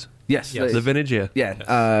public vintage? roads? Yes. Yes. The vintage, yeah.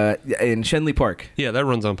 Yeah. In Shenley Park. Yeah, that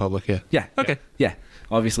runs on public. Yeah. Yeah. Okay. Yeah.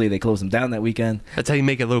 Obviously, they closed them down that weekend. That's how you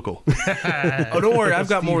make it local. Oh, don't worry, I've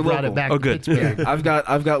got Steve more brought local. it back Oh, to good. Pittsburgh. I've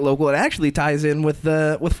got local. It actually ties in with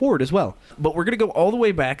Ford as well. But we're gonna go all the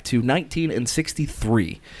way back to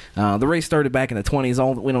 1963. The race started back in the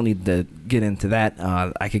 20s. We don't need to get into that.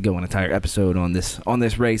 I could go an entire episode on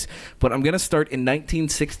this race, but I'm gonna start in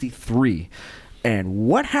 1963. And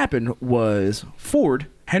what happened was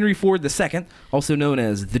Henry Ford II, also known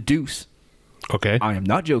as the Deuce. Okay. I am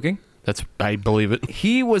not joking. I believe it.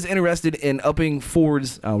 He was interested in upping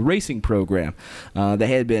Ford's racing program. They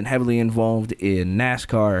had been heavily involved in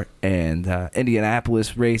NASCAR and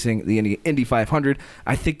Indianapolis racing, the Indy 500.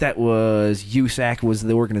 I think that was USAC was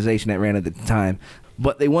the organization that ran it at the time.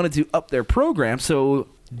 But they wanted to up their program, so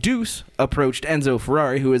Deuce approached Enzo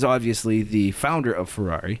Ferrari, who is obviously the founder of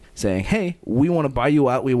Ferrari, saying, hey, we want to buy you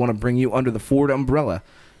out. We want to bring you under the Ford umbrella.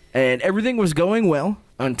 And everything was going well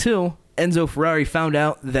until Enzo Ferrari found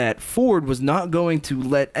out that Ford was not going to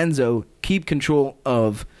let Enzo keep control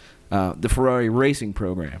of the Ferrari racing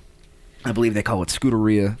program. I believe they call it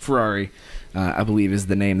Scuderia Ferrari, I believe is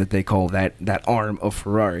the name that they call that arm of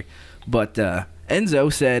Ferrari. But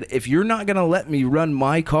Enzo said, if you're not going to let me run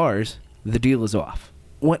my cars, the deal is off.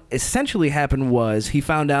 What essentially happened was he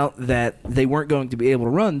found out that they weren't going to be able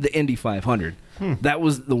to run the Indy 500. That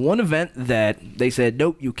was the one event that they said,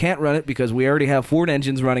 nope, you can't run it because we already have Ford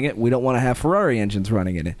engines running it. We don't want to have Ferrari engines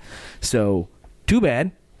running in it. So, too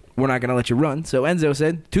bad. We're not going to let you run. So Enzo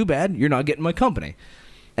said, too bad. You're not getting my company.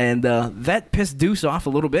 And that pissed Deuce off a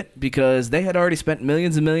little bit because they had already spent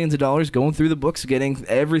millions and millions of dollars going through the books, getting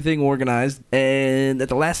everything organized. And at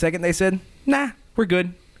the last second, they said, nah, we're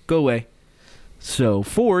good. Go away. So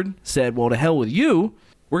Ford said, well, to hell with you.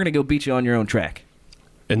 We're going to go beat you on your own track.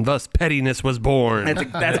 And thus pettiness was born.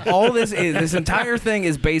 That's all this is. This entire thing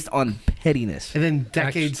is based on pettiness. And then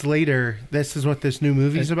decades later, this is what this new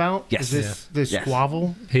movie's about? Yes. Is this Yes.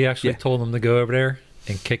 squabble? He actually Yeah. told him to go over there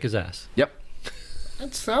and kick his ass. Yep.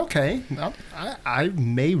 That's okay. I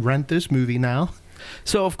may rent this movie now.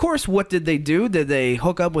 So, of course, what did they do? Did they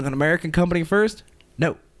hook up with an American company first?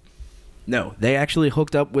 No. They actually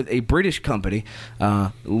hooked up with a British company.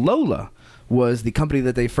 Lola was the company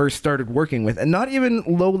that they first started working with. And not even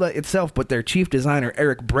Lola itself, but their chief designer,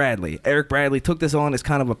 Eric Bradley. Eric Bradley took this on as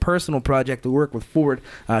kind of a personal project to work with Ford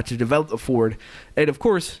to develop the Ford. And, of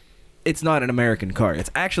course, it's not an American car.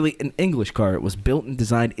 It's actually an English car. It was built and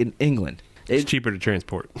designed in England. It's cheaper to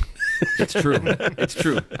transport. It's true. It's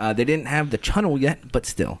true. They didn't have the channel yet, but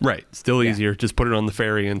still. Right. Still Yeah. easier. Just put it on the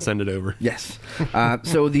ferry and send it over. Yes.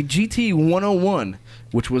 So the GT 101,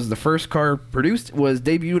 which was the first car produced, was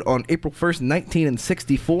debuted on April 1st,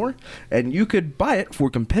 1964, and you could buy it for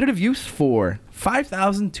competitive use for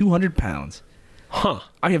 £5,200. Huh.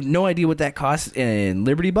 I have no idea what that costs in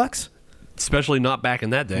Liberty bucks. Especially not back in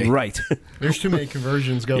that day. Right. There's too many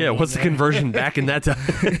conversions going Yeah, on what's the there. conversion back in that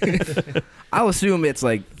time? I'll assume it's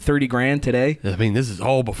like 30 grand today. I mean, this is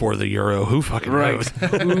all before the Euro. Who fucking knows?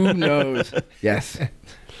 Who knows? Yes.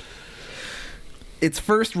 Its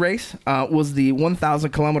first race was the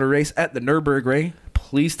 1,000-kilometer race at the Nürburgring.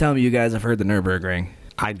 Please tell me you guys have heard the Nürburgring.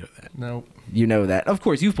 I know that. No. You know that. Of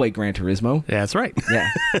course, you've played Gran Turismo. Yeah, that's right. Yeah.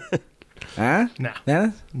 Huh? Nah.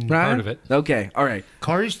 Yeah? Right? Heard of it. Okay. All right.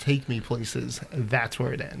 Cars take me places. That's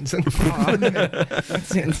where it ends.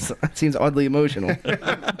 That seems oddly emotional.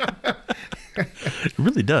 It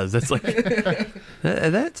really does. That's like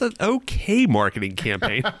that's an okay marketing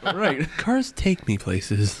campaign. Right. Cars take me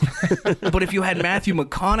places. But if you had Matthew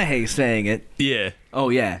McConaughey saying it, Yeah. oh,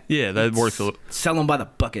 yeah. Yeah, that works a little. Sell them by the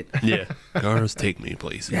bucket. Yeah. Cars take me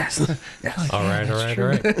places. Yes. Yes. All right.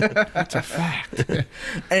 That's a fact.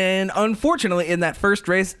 And unfortunately, in that first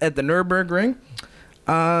race at the Nürburgring,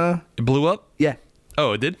 It blew up? yeah.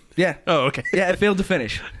 Oh, it did? Yeah. Oh, okay. Yeah, it failed to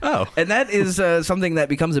finish. Oh. And that is something that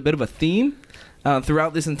becomes a bit of a theme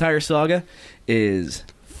throughout this entire saga is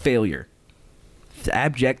failure. It's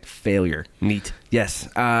abject failure. Neat. Yes.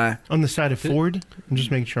 On the side of Ford, I'm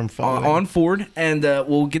just making sure I'm following. On Ford, and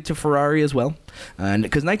we'll get to Ferrari as well.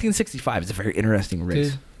 Because 1965 is a very interesting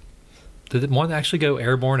race. Did one actually go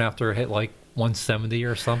airborne after it hit like 170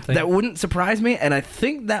 or something? That wouldn't surprise me, and I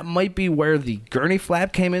think that might be where the gurney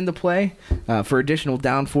flap came into play for additional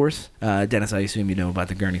downforce. Dennis, I assume you know about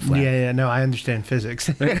the gurney flap. Yeah, no, I understand physics.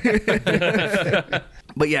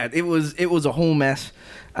 But yeah, it was a whole mess.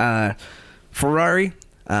 Ferrari,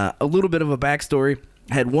 a little bit of a backstory,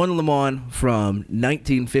 had won Le Mans from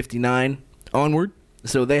 1959 onward,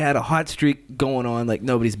 so they had a hot streak going on like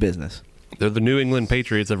nobody's business. They're the New England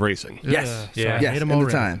Patriots of racing. Yes, Yeah. yes, Hit 'em in the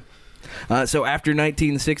already. time. So after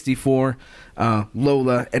 1964,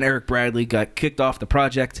 Lola and Eric Bradley got kicked off the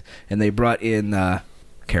project, and they brought in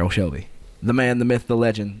Carroll Shelby. the man, the myth, the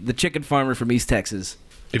legend, the chicken farmer from East Texas.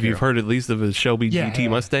 If you've heard at least of a Shelby Yeah, GT yeah.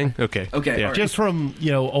 Mustang, okay. Okay, Yeah. all right. Just from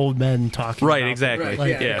Old men talking. Right, about, exactly.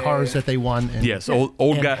 Like Yeah. the cars that they won. And, Yes, old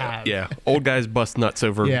and guy. have. Yeah, old guys bust nuts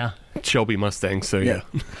over Yeah. Shelby Mustangs. So yeah.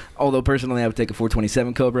 Although personally, I would take a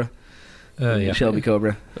 427 Cobra, Yeah. Shelby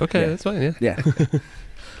Cobra. Okay, Yeah. that's fine. Yeah. Yeah,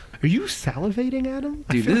 Are you salivating, Adam?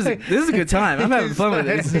 dude, this is a good time. I'm having fun with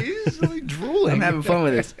this. He's like drooling. I'm having fun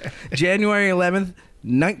with this. January 11th,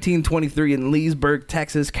 1923, in Leesburg,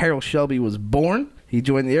 Texas, Carroll Shelby was born. He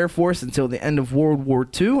joined the Air Force until the end of World War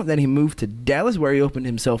II. Then he moved to Dallas, where he opened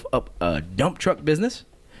himself up a dump truck business.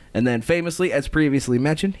 And then famously, as previously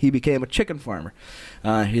mentioned, he became a chicken farmer.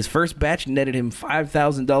 His first batch netted him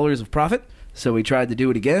 $5,000 of profit. So he tried to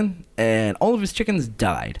do it again, and all of his chickens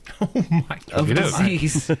died Oh my god. of You know.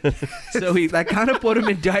 disease. So that kind of put him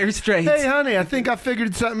in dire straits. Hey, honey, I think I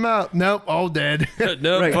figured something out. Nope, all dead.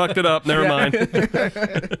 No, Right. fucked it up. Never Yeah.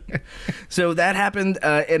 mind. So that happened,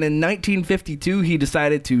 and in 1952, he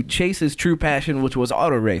decided to chase his true passion, which was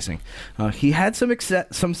auto racing. He had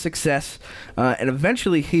some success, and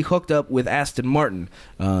eventually he hooked up with Aston Martin,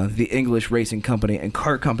 the English racing company and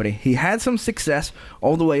car company. He had some success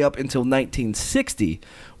all the way up until 1960,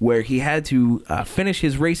 where he had to finish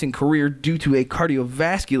his racing career due to a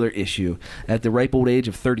cardiovascular issue at the ripe old age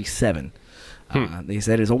of 37. They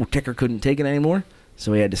said his old ticker couldn't take it anymore,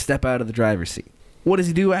 so he had to step out of the driver's seat. What does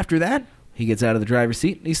he do after that? He gets out of the driver's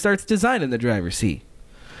seat and he starts designing the driver's seat.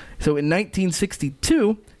 So in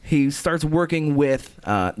 1962, he starts working with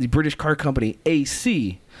the British car company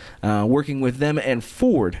AC, working with them and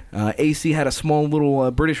Ford. AC had a small little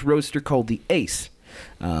British roadster called the Ace.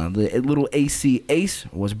 The little AC Ace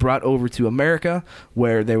was brought over to America,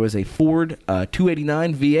 where there was a Ford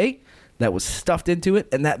 289 V8 that was stuffed into it,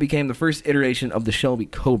 and that became the first iteration of the Shelby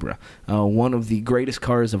Cobra, one of the greatest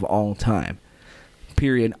cars of all time.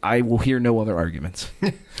 Period. I will hear no other arguments.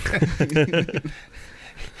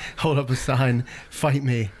 Hold up a sign. Fight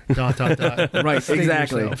me. ... Right, Sting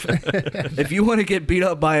exactly. yourself. If you want to get beat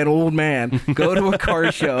up by an old man, go to a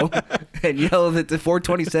car show and yell that the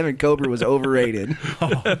 427 Cobra was overrated.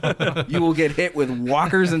 You will get hit with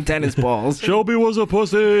walkers and tennis balls. Shelby was a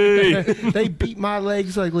pussy. They beat my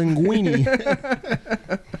legs like linguine.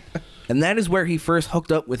 And that is where he first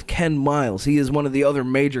hooked up with Ken Miles. He is one of the other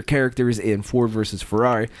major characters in Ford versus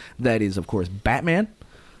Ferrari. That is, of course, Batman.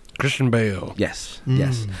 Christian Bale. Yes,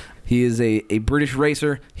 yes. He is a British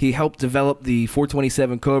racer. He helped develop the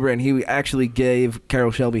 427 Cobra, and he actually gave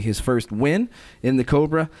Carroll Shelby his first win in the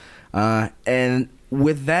Cobra. And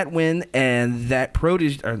with that win and that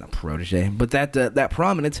that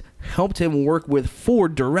prominence helped him work with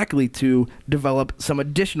Ford directly to develop some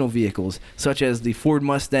additional vehicles, such as the Ford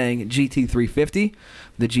Mustang GT350,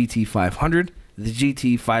 the GT500, the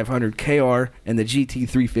GT500 KR, and the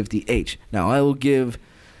GT350H. Now, I will give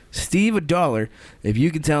Steve $1 if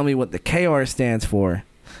you can tell me what the KR stands for.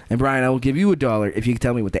 And Brian, I will give you $1 if you can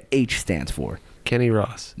tell me what the H stands for. Kenny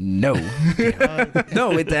Ross. No.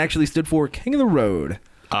 No, it actually stood for King of the Road.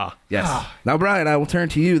 Ah. Yes. Now, Brian, I will turn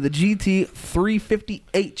to you. The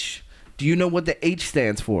GT350H. Do you know what the H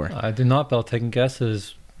stands for? I do not, but I'll take a guess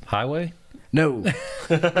as highway. No.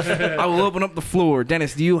 I will open up the floor.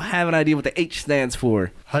 Dennis, do you have an idea what the H stands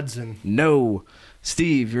for? Hudson. No.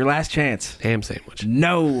 Steve, your last chance. Ham sandwich.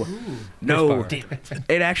 No. No. Horsepower.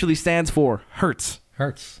 It actually stands for Hertz.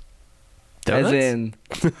 Hertz. As Donuts? in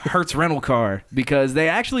Hertz rental car, because they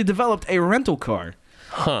actually developed a rental car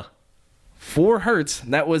Huh. for Hertz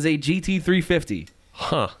that was a GT350.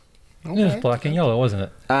 Huh. It was black and yellow, wasn't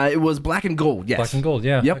it? It was black and gold, yes. Black and gold,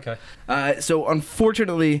 yeah. Yep. Okay. So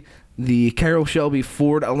unfortunately, the Carroll Shelby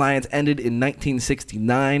Ford alliance ended in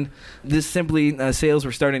 1969. This simply sales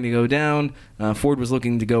were starting to go down. Ford was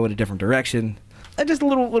looking to go in a different direction. Just a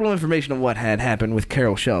little information of what had happened with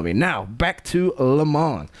Carroll Shelby. Now, back to Le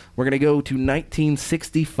Mans. We're going to go to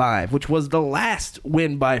 1965, which was the last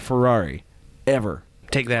win by Ferrari ever.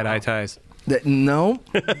 Take that, eye ties. No.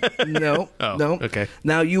 Oh, no. okay.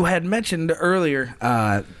 Now, you had mentioned earlier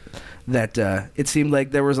that it seemed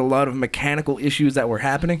like there was a lot of mechanical issues that were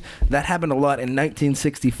happening. That happened a lot in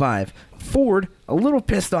 1965. Ford, a little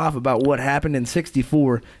pissed off about what happened in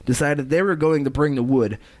 64, decided they were going to bring the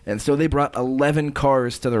wood, and so they brought 11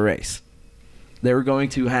 cars to the race. They were going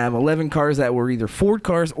to have 11 cars that were either Ford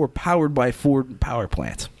cars or powered by Ford power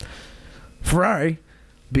plants. Ferrari,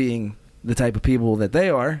 being the type of people that they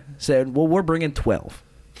are, said, well, we're bringing 12.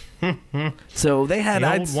 So they had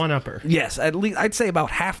The old one-upper. Yes, at least I'd say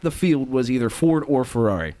about half the field was either Ford or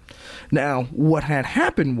Ferrari. Now, what had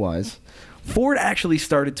happened was Ford actually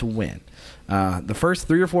started to win. The first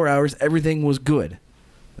 3 or 4 hours, everything was good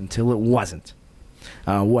until it wasn't.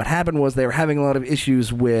 What happened was they were having a lot of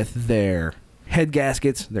issues with their head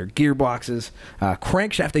gaskets, their gearboxes,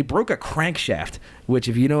 crankshaft. They broke a crankshaft, which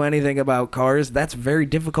if you know anything about cars, that's very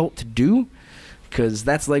difficult to do because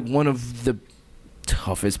that's like one of the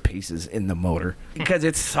toughest pieces in the motor because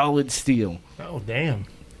it's solid steel. Oh, damn.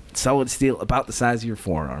 Solid steel about the size of your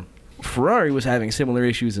forearm. Ferrari was having similar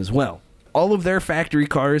issues as well. All of their factory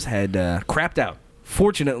cars had crapped out.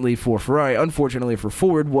 Fortunately for Ferrari, unfortunately for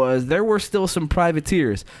Ford, there were still some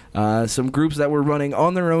privateers, some groups that were running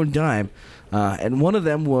on their own dime, and one of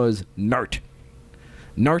them was NART.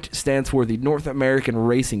 NART stands for the North American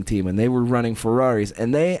Racing Team, and they were running Ferraris,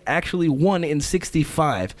 and they actually won in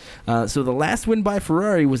 65. So the last win by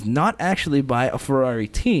Ferrari was not actually by a Ferrari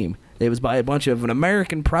team. It was by a bunch of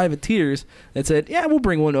American privateers that said, yeah, we'll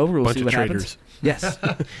bring one over, we'll see what happens. Yes.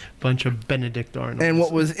 Bunch of Benedict Arnolds. And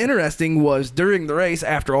what was interesting was during the race,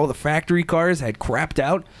 after all the factory cars had crapped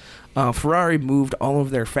out, Ferrari moved all of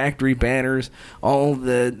their factory banners, all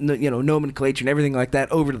the nomenclature and everything like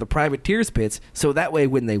that over to the privateers pits. So that way,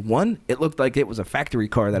 when they won, it looked like it was a factory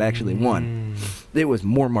car that actually won. It was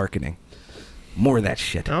more marketing, more of that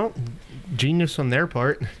shit. Oh, genius on their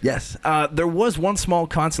part. Yes. There was one small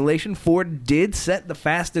consolation. Ford did set the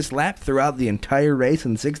fastest lap throughout the entire race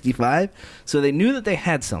in 65, so they knew that they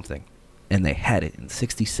had something, and they had it in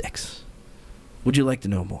 66. Would you like to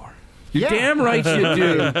know more? You're damn right you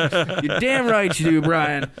do. You're damn right you do,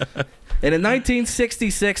 Brian. And in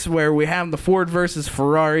 1966, where we have the Ford versus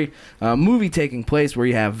Ferrari movie taking place, where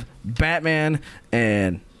you have Batman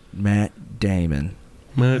and Matt Damon.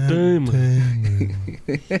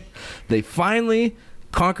 They finally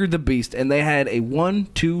conquered the beast, and they had a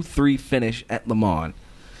 1-2-3 finish at Le Mans.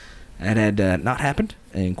 That had not happened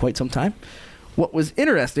in quite some time. What was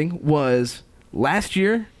interesting was last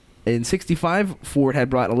year in 65, Ford had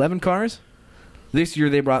brought 11 cars. This year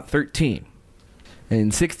they brought 13.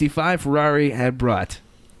 In 65, Ferrari had brought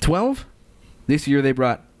 12. This year they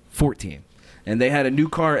brought 14. And they had a new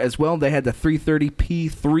car as well. They had the 330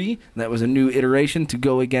 P3. That was a new iteration to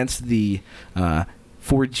go against the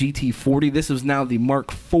Ford GT40. This was now the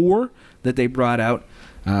Mark IV that they brought out.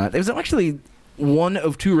 It was actually one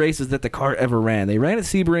of two races that the car ever ran. They ran at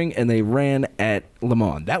Sebring and they ran at Le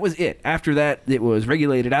Mans. That was it. After that, it was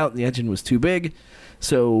regulated out. The engine was too big.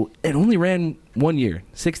 So it only ran 1 year,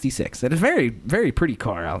 66. That is a very, very pretty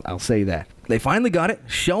car, I'll say that. They finally got it.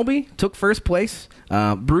 Shelby took first place.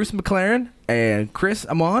 Bruce McLaren and Chris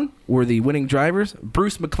Amon were the winning drivers.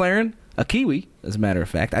 Bruce McLaren, a Kiwi, as a matter of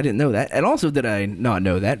fact. I didn't know that. And also did I not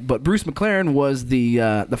know that, but Bruce McLaren was the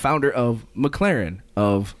founder of McLaren,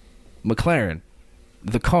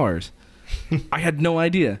 the cars. I had no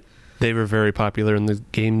idea. They were very popular in the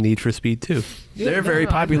game Need for Speed too. They're very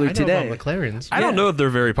popular today. I know about McLarens. I don't know if they're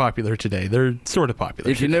very popular today. They're sort of popular.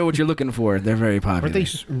 If you know what you're looking for, they're very popular. Aren't they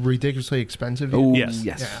ridiculously expensive? Oh, Yes.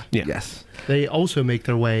 yes. Yeah. Yes. They also make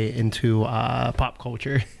their way into pop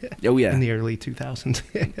culture Oh, yeah. in the early 2000s.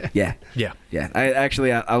 Yeah. Yeah.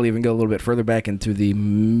 Yeah. I'll even go a little bit further back into the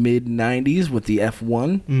mid-90s with the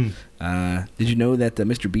F1. Did you know that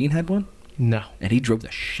Mr. Bean had one? No. And he drove the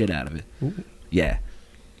shit out of it. Ooh. Yeah.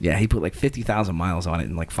 Yeah, he put like 50,000 miles on it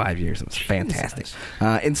in like 5 years. It was fantastic.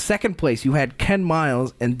 In second place, you had Ken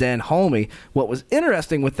Miles and Dan Halmy. What was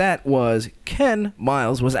interesting with that was Ken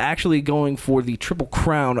Miles was actually going for the Triple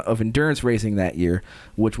Crown of endurance racing that year,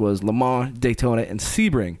 which was Le Mans, Daytona, and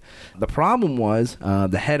Sebring. The problem was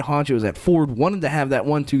the head honchos at Ford wanted to have that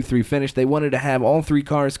 1-2-3 finish. They wanted to have all three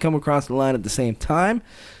cars come across the line at the same time.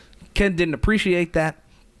 Ken didn't appreciate that.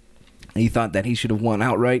 He thought that he should have won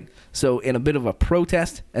outright. So in a bit of a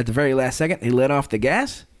protest at the very last second, he let off the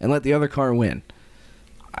gas and let the other car win.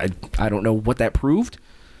 I don't know what that proved,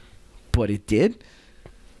 but it did.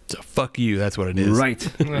 So fuck you, that's what it is. Right.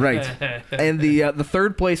 And the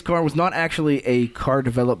third place car was not actually a car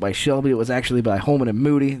developed by Shelby. It was actually by Holman and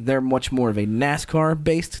Moody. They're much more of a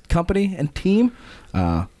NASCAR-based company and team,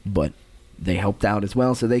 but they helped out as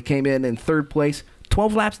well. So they came in third place,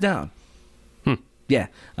 12 laps down. Yeah,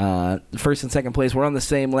 first and second place were on the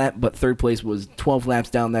same lap, but third place was 12 laps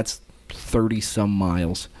down. That's 30-some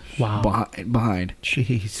miles behind.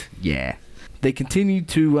 Jeez. Yeah. They continued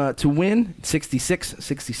to win 66,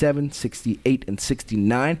 67, 68, and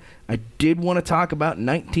 69. I did want to talk about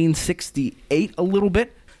 1968 a little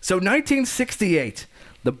bit. So 1968,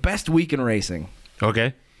 the best week in racing.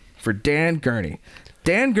 Okay. For Dan Gurney.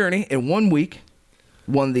 Dan Gurney, in 1 week,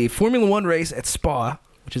 won the Formula One race at Spa,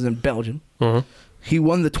 which is in Belgium. Uh-huh. He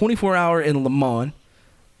won the 24-hour in Le Mans,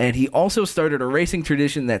 and he also started a racing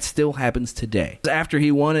tradition that still happens today. After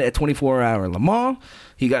he won it at 24-hour Le Mans,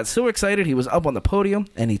 he got so excited he was up on the podium,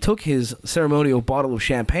 and he took his ceremonial bottle of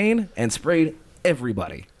champagne and sprayed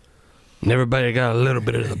everybody. And everybody got a little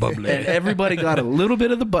bit of the bubbly. And everybody got a little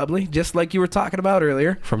bit of the bubbly, just like you were talking about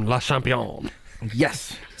earlier. From La Champion.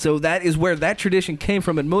 Yes. So that is where that tradition came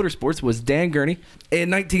from in motorsports, was Dan Gurney. In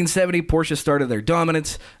 1970, Porsche started their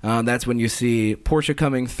dominance. That's when you see Porsche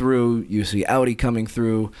coming through, you see Audi coming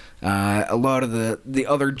through. A lot of the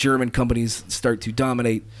other German companies start to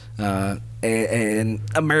dominate. And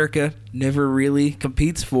America never really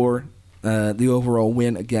competes for the overall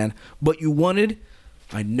win again. But you wanted,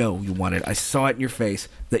 I know you wanted, I saw it in your face,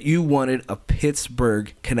 that you wanted a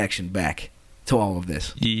Pittsburgh connection back to all of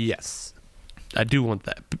this. Yes. I do want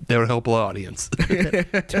that. That would help the audience.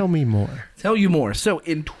 Tell me more. Tell you more. So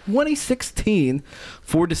in 2016,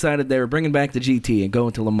 Ford decided they were bringing back the GT and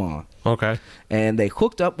going to Le Mans. Okay. And they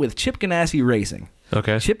hooked up with Chip Ganassi Racing.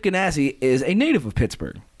 Okay. Chip Ganassi is a native of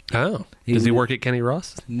Pittsburgh. Oh. Does he work at Kenny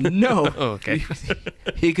Ross? No. Oh, okay.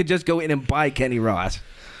 He could just go in and buy Kenny Ross.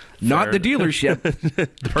 Not the dealership.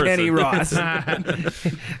 Kenny Ross.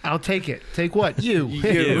 I'll take it. Take what? You.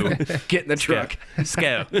 You. Get in the truck.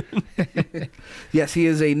 Scout. Yes, he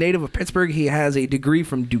is a native of Pittsburgh. He has a degree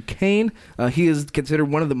from Duquesne. He is considered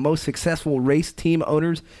one of the most successful race team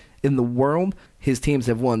owners in the world. His teams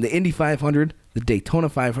have won the Indy 500, the Daytona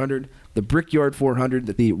 500, the Brickyard 400,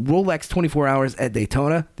 the Rolex 24 Hours at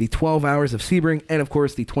Daytona, the 12 Hours of Sebring, and of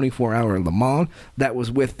course the 24-hour Le Mans. That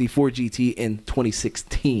was with the Ford GT in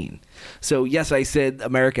 2016. So yes, I said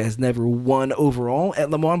America has never won overall at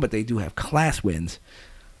Le Mans, but they do have class wins,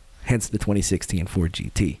 hence the 2016 Ford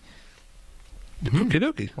GT. Okie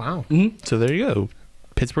dokie. Wow. So there you go.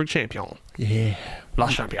 Pittsburgh champion. Yeah. La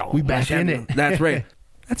Champion. We back in it. That's right.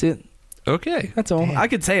 That's it. Okay. That's all. Damn. I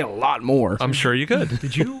could say a lot more. I'm sure you could.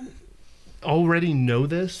 Did you already know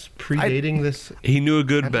this, predating this? He knew a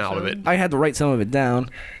good amount of it. I had to write some of it down.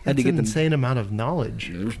 Had to That's get an them. insane amount of knowledge,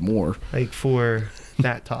 There's more. like for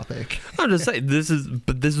that topic. I'm just saying this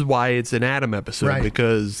is why it's an Adam episode, Right.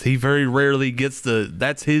 because he very rarely gets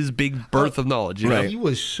that's his big birth of knowledge. You know? He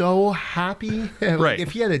was so happy. Like, Right.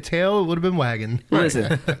 If he had a tail, it would have been wagging.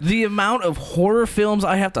 Listen, the amount of horror films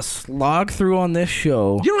I have to slog through on this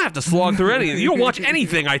show. You don't have to slog through anything. You don't watch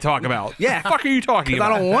anything I talk about. Yeah. What the fuck are you talking 'Cause I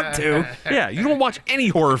about? don't want to. Yeah, you don't watch any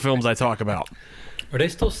horror films I talk about. Are they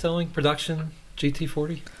still selling production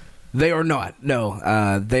GT40? They are not.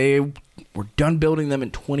 No. They were done building them in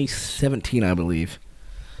 2017, I believe.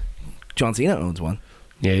 John Cena owns one.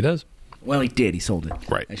 Yeah, he does. Well, he did. He sold it.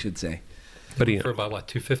 Right. I should say. But he, For about, what,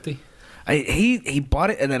 250? He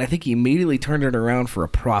bought it, and then I think he immediately turned it around for a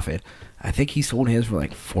profit. I think he sold his for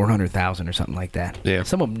like $400,000 or something like that. Yeah.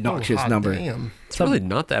 Some obnoxious Oh, hot number. damn. it's really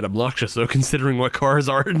not that obnoxious though, considering what cars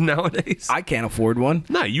are nowadays. I can't afford one.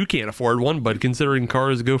 No, you can't afford one, but considering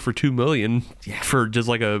cars go for $2 million for just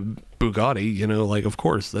like a Bugatti, you know, like of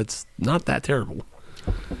course that's not that terrible.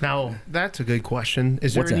 Now, that's a good question.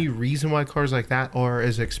 Is there What's any that? reason why cars like that are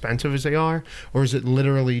as expensive as they are? Or is it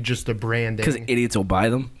literally just the branding? Because idiots will buy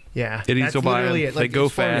them. Yeah. Idiots that's will buy literally them. it. They go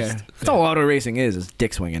as far as- fast. That's all auto racing is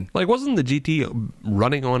dick swinging. Like, wasn't the GT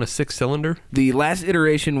running on a 6-cylinder? The last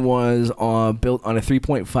iteration was built on a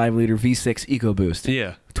 3.5 liter V6 EcoBoost,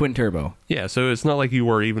 Yeah. twin turbo. Yeah, so it's not like you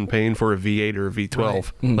were even paying for a V8 or a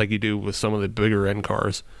V12 like you do with some of the bigger end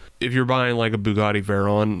cars. If you're buying like a Bugatti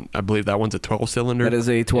Veyron, I believe that one's a 12-cylinder. That is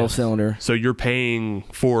a 12-cylinder. So you're paying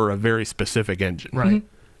for a very specific engine. Right.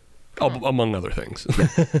 Among other things.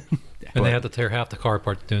 And they had to tear half the car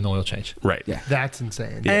apart to do an oil change. Right. Yeah. That's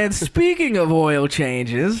insane. And speaking of oil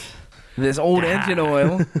changes, this old engine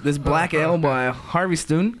oil, this black ale by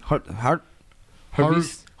Harvestone, Harvestone.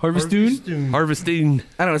 Harvesting.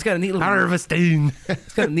 I don't know. It's got a neat little. Harvesting.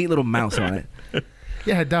 It's got a neat little mouse on it.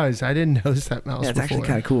 Yeah, it does. I didn't notice that mouse Yeah, it's before. actually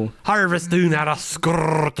kind of cool. Harvesting out of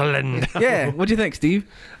Scotland. Yeah. What'd you think, Steve?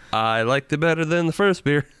 I liked it better than the first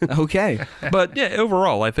beer. Okay. But yeah,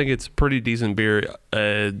 overall, I think it's pretty decent beer.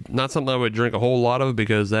 Not something I would drink a whole lot of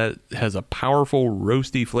because that has a powerful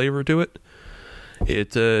roasty flavor to it.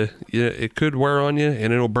 It could wear on you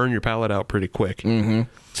and it'll burn your palate out pretty quick.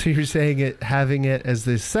 So you're saying having it as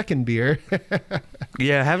the second beer?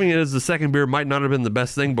 Yeah, having it as the second beer might not have been the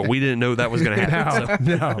best thing, but we didn't know that was going to happen.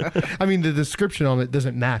 so- No. I mean, the description on it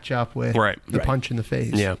doesn't match up with Right. the Right. punch in the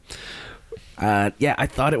face. Yeah. Yeah, I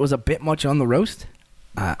thought it was a bit much on the roast.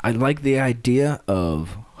 I like the idea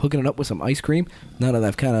of hooking it up with some ice cream. Now that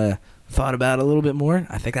I've kind of thought about it a little bit more,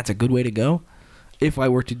 I think that's a good way to go. If I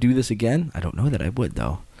were to do this again, I don't know that I would,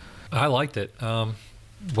 though. I liked it.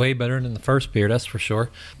 Way better than the first beer, that's for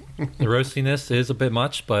sure. The roastiness is a bit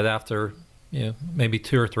much, but after maybe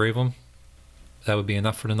 2 or 3 of them, that would be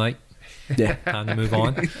enough for the night. Yeah. Time to move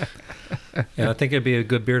on. And I think it'd be a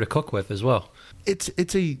good beer to cook with as well. It's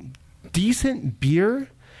a decent beer,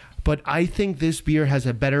 but I think this beer has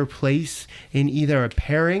a better place in either a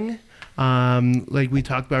pairing, like we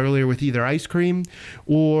talked about earlier, with either ice cream,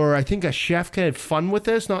 or I think a chef can have fun with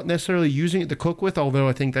this, not necessarily using it to cook with, although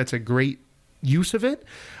I think that's a great use of it,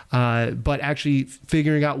 but actually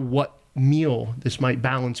figuring out what meal this might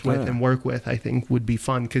balance with and work with, I think would be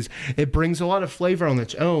fun, because it brings a lot of flavor on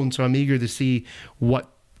its own, so I'm eager to see what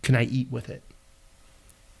can I eat with it.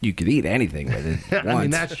 You could eat anything with it. I mean,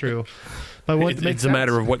 that's true. But It's a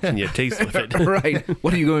matter of what can you taste with it. right.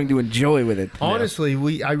 What are you going to enjoy with it?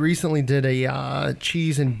 Honestly, I recently did a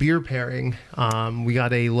cheese and beer pairing. We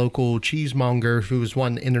got a local cheesemonger who's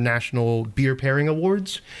won international beer pairing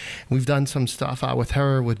awards. We've done some stuff with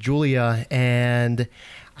her, with Julia, and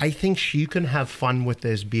I think she can have fun with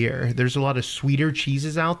this beer. There's a lot of sweeter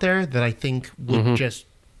cheeses out there that I think would just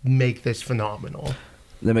make this phenomenal.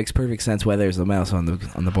 That makes perfect sense why there's a mouse on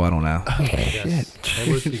the bottle now. Yes. That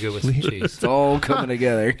would be good with some cheese. It's all coming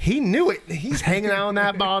together. He knew it. He's hanging out on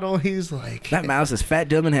that bottle. He's like, That mouse is fat,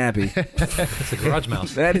 dumb, and happy. It's a garage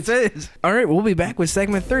mouse. That it is. All right, we'll be back with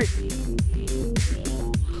segment 3.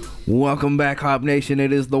 Welcome back, Hop Nation.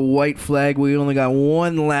 It is the white flag. We only got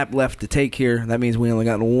one lap left to take here. That means we only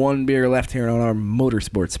got one beer left here on our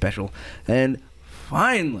motorsports special. And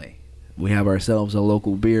finally, we have ourselves a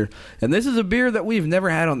local beer. And this is a beer that we've never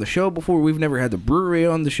had on the show before. We've never had the brewery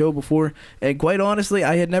on the show before. And quite honestly,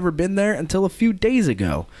 I had never been there until a few days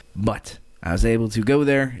ago. But I was able to go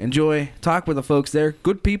there, enjoy, talk with the folks there.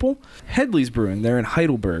 Good people. Headley's Brewing. They're in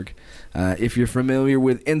Heidelberg. If you're familiar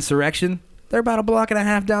with Insurrection, they're about a block and a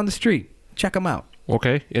half down the street. Check them out.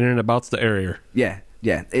 Okay, in and about the area. Yeah.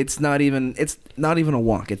 It's not even a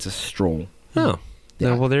walk. It's a stroll. Oh.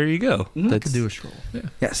 Yeah. Well, there you go. could do a stroll. Yeah.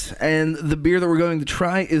 Yes. And the beer that we're going to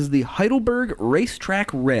try is the Heidelberg Racetrack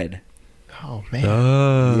Red. Oh,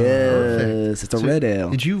 man. Yes. It's a So red ale.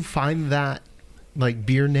 Did you find that like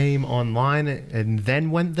beer name online and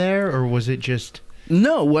then went there, or was it just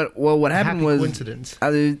No. What happened happy was coincidence?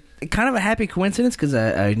 Kind of a happy coincidence because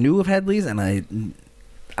I knew of Headley's and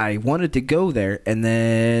I wanted to go there, and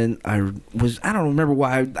then I don't remember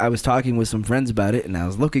why I was talking with some friends about it, and I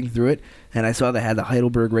was looking through it, and I saw they had the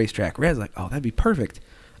Heidelberg Racetrack Red. I was like, oh, that'd be perfect.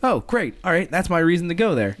 Oh, great. All right, that's my reason to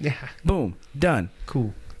go there. Yeah, Boom. Done.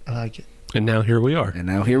 cool. I like it. And now here we are. And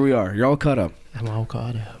now here we are. You're all caught up. I'm all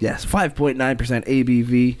caught up. Yes, 5.9%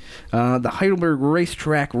 ABV. The Heidelberg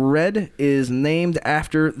Racetrack Red is named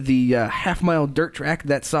after the half-mile dirt track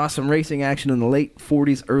that saw some racing action in the late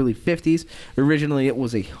 40s, early 50s. Originally, it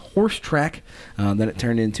was a horse track. Then it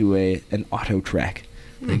turned into an auto track.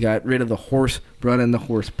 They got rid of the horse, brought in the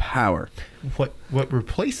horsepower. What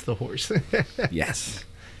replaced the horse? Yes.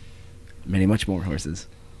 Much more horses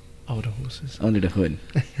Oh, the horses. under the hood.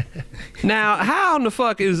 Now, how in the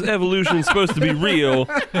fuck is evolution supposed to be real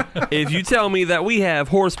if you tell me that we have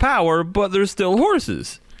horsepower, but there's still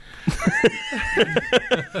horses?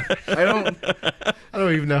 I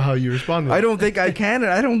don't even know how you respond to that. don't think I can,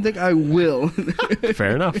 and I don't think I will.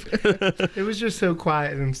 Fair enough. It was just so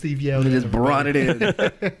quiet, and Steve yelled. They at just brought everybody.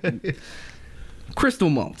 it in. Crystal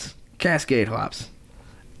malts, Cascade hops,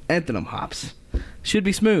 Anthem hops. Should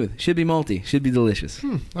be smooth, should be malty, should be delicious.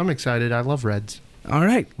 I'm excited. I love reds. All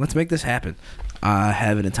right, let's make this happen. I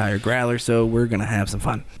have an entire growler, so we're going to have some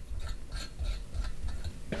fun.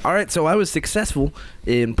 All right, so I was successful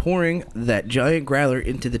in pouring that giant growler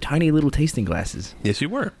into the tiny little tasting glasses. Yes, you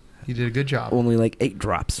were. You did a good job. Only like 8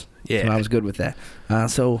 drops. Yeah. So I was good with that.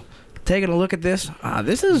 So taking a look at this,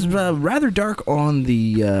 this is rather dark on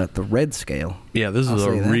the red scale. Yeah, this I'll is a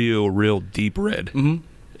say that. real deep red. Mm-hmm.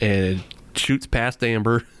 And it shoots past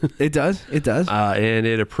amber, It does. and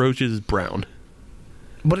it approaches brown.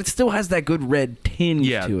 But it still has that good red tinge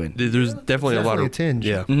Yeah, to it. there's definitely a lot definitely of a tinge.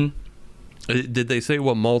 Yeah. Mm-hmm. Did they say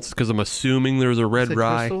what malts? Because I'm assuming there's a red Is it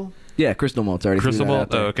rye. Crystal? Yeah, crystal malt's already Crystal threw that malt. out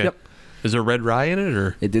there. Oh, okay. Yep. Is there red rye in it,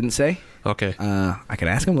 or It didn't say. okay? I can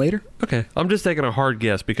ask him later. Okay. I'm just taking a hard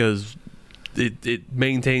guess because it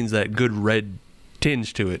maintains that good red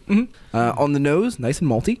tinge to it. On the nose, nice and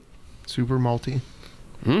malty. Super malty.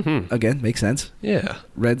 Mm-hmm. Again, makes sense. Yeah.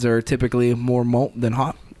 Reds are typically more malt than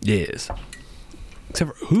hop. Yes.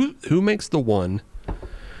 Except for who makes the one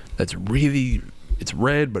that's really it's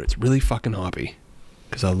red but it's really fucking hoppy?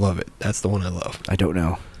 Because I love it. That's the one I love. I don't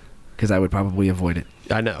know, because I would probably avoid it.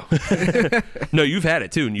 I know. No, you've had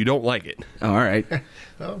it too, and you don't like it. Oh, all right.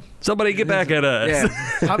 Oh, Somebody get back at us. Yeah.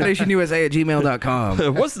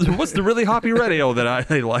 HopNationUSA@gmail.com. What's the really hoppy red ale that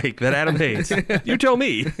I like that Adam hates? You tell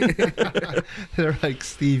me. they're like,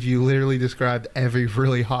 Steve, you literally described every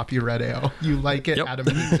really hoppy red ale. You like it, Yep. Adam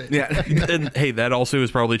hates it. Yeah. And hey, that also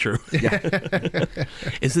is probably true. Yeah.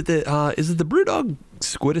 Is it the BrewDog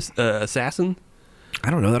Squid Assassin? I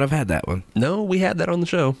don't know that I've had that one. No, we had that on the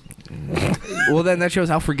show. Well, then that shows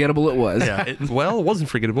how forgettable it was. Yeah. It wasn't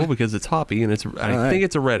forgettable because it's hoppy and I think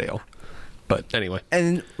it's a red ale. But anyway.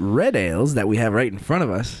 And red ales that we have right in front of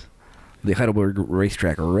us, the Heidelberg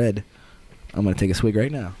Racetrack Red. I'm going to take a swig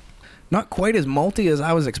right now. Not quite as malty as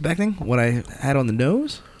I was expecting, what I had on the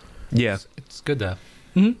nose. Yeah. It's good though.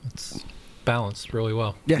 Mm-hmm. It's balanced really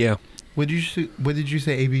well. Yeah. What did you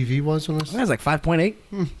say ABV was on this? That was like 5.8.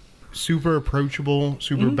 Super approachable,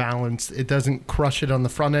 super balanced. It doesn't crush it on the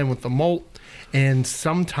front end with the malt. And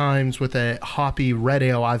sometimes with a hoppy red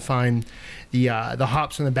ale, I find the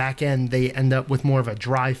hops in the back end, they end up with more of a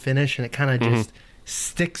dry finish, and it kind of just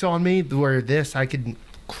sticks on me. Where this, I could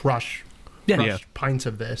crush pints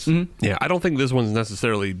of this. Yeah. I don't think this one's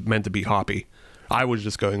necessarily meant to be hoppy. I was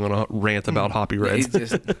just going on a rant about hoppy reds. He's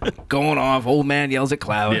just going off. Old man yells at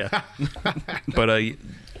cloud. Yeah. But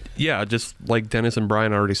yeah, just like Dennis and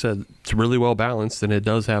Brian already said, it's really well balanced, and it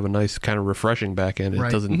does have a nice kind of refreshing back end. It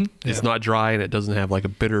Right. doesn't. It's not dry, and it doesn't have like a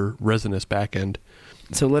bitter resinous back end.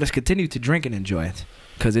 So let us continue to drink and enjoy it,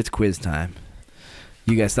 because it's quiz time.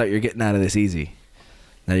 You guys thought you were getting out of this easy.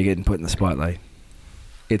 Now you're getting put in the spotlight.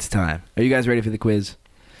 It's time. Are you guys ready for the quiz?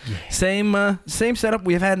 Yeah. Same setup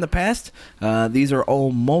we have had in the past. These are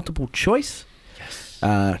all multiple choice. Yes.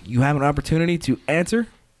 You have an opportunity to answer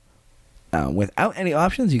without any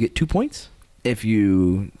options. You get 2 points. If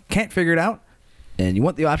you can't figure it out and you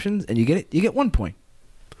want the options and you get it, you get 1 point.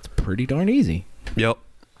 It's pretty darn easy. Yep.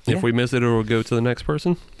 Yeah. If we miss it, it'll go to the next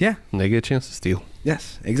person, Yeah. and they get a chance to steal.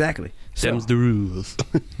 Yes. Exactly. Them's the rules.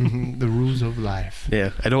 The rules of life.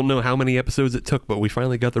 Yeah. I don't know how many episodes it took, but we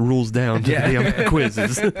finally got the rules down to the damn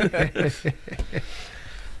quizzes.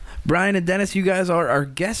 Brian and Dennis, you guys are our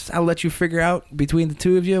guests. I'll let you figure out between the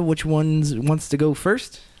two of you which ones wants to go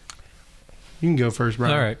first. You can go first,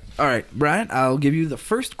 Brian. All right. All right, Brian, I'll give you the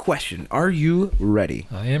first question. Are you ready?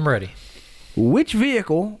 I am ready. Which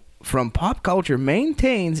vehicle from pop culture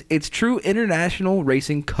maintains its true international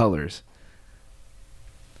racing colors?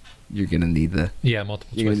 You're going to need the... Yeah,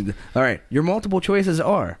 multiple you're choice. gonna need the all right, your multiple choices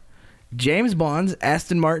are James Bond's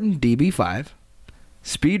Aston Martin DB5,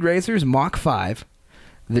 Speed Racer's Mach 5,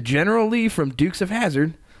 the General Lee from Dukes of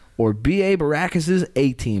Hazzard, or B.A. Baracus'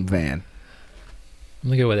 A-Team van. I'm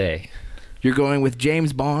going to go with A. You're going with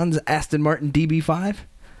James Bond's Aston Martin DB5?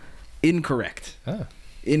 Incorrect. Oh.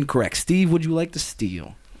 Incorrect. Steve, would you like to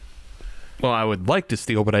steal? Well, I would like to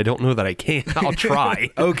steal, but I don't know that I can. I'll try.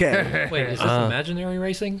 Okay. Wait, is this imaginary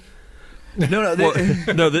racing? No. Well,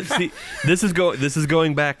 no. This is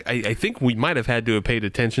going back. I think we might have had to have paid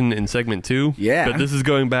attention in segment 2. Yeah. But this is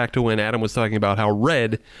going back to when Adam was talking about how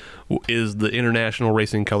red is the international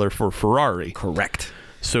racing color for Ferrari. Correct.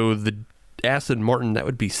 So the Aston Martin, that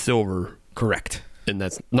would be silver, Correct. and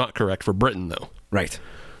that's not correct for Britain though. Right.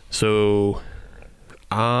 So,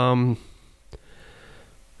 I'm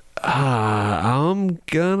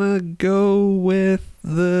gonna go with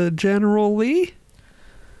the General Lee.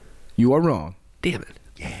 You are wrong. Damn it.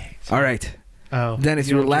 All right. Oh, Dennis,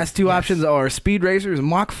 your last two options are Speed Racer's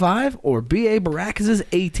Mach 5 or B.A. Baracus'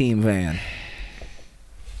 A-Team van.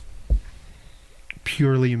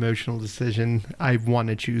 Purely emotional decision. I want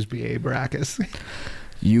to choose B.A. Baracus.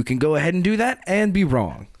 You can go ahead and do that and be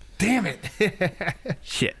wrong. Damn it.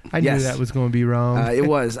 Shit. I knew Yes. that was going to be wrong. It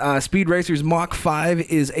was. Speed Racer's Mach 5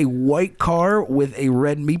 is a white car with a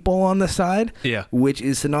red meatball on the side, Yeah. which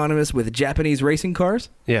is synonymous with Japanese racing cars.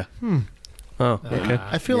 Yeah. Oh, okay.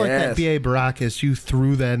 I feel like that Yes. B.A. Baracus, you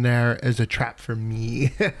threw that in there as a trap for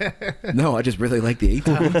me. No, I just really like the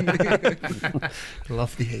A-Team.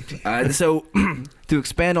 Love the 18. So, to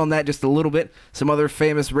expand on that just a little bit, some other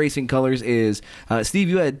famous racing colors is, Steve,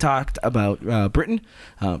 you had talked about Britain.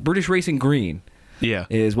 British Racing Green Yeah.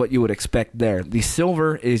 is what you would expect there. The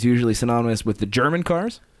silver is usually synonymous with the German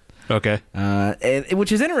cars, Okay.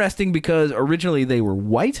 which is interesting because originally they were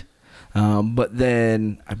white, but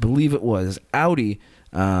then I believe it was Audi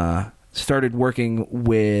started working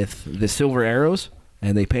with the silver arrows,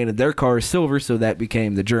 and they painted their cars silver, so that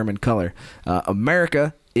became the German color.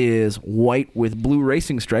 America is white with blue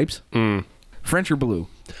racing stripes. French or blue?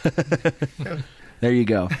 There you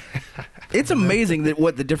go. It's amazing that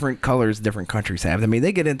what the different colors different countries have. I mean,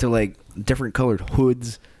 they get into like different colored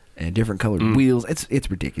hoods and different colored wheels.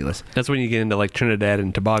 It's ridiculous. That's when you get into like Trinidad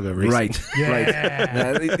and Tobago racing. Right.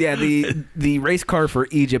 Right. Yeah. The race car for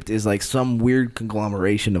Egypt is like some weird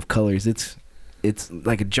conglomeration of colors. It's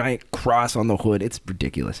like a giant cross on the hood. It's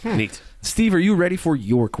ridiculous. Neat. Steve, are you ready for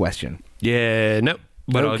your question? Yeah. Nope.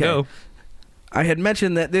 But Okay. I'll go. I had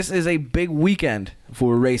mentioned that this is a big weekend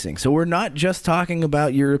for racing. So we're not just talking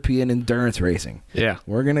about European endurance racing. Yeah.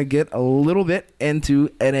 We're going to get a little bit into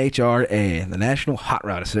NHRA, the National Hot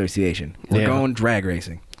Rod Association. We're Yeah. going drag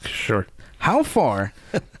racing. Sure. How far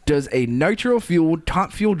does a nitro-fueled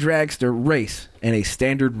top fuel dragster race in a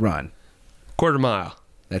standard run? Quarter mile.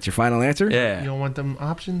 That's your final answer? You Yeah. don't want them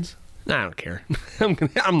options? Nah, I don't care.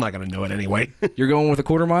 I'm not going to know it anyway. You're going with a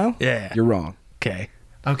quarter mile? Yeah. You're wrong. Okay.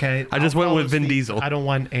 Okay. I just I'll went follow with Vin Steve. Diesel. I don't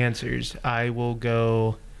want answers. I will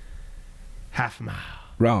go half a mile.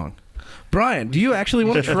 Wrong. Brian, do you actually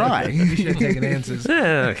want to try? You should have taken answers.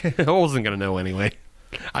 Yeah, I wasn't going to know anyway.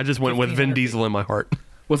 I just went with Vin Diesel in my heart.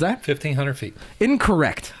 What's that? 1,500 feet.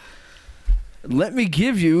 Incorrect. Let me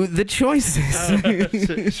give you the choices.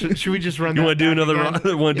 Should we just run? You that want to do back another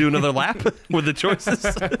again? want to do another lap with the choices?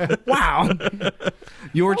 Wow.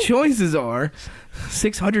 Your choices are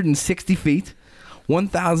 660 feet,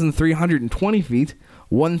 1,320 feet,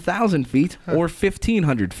 1,000 feet, or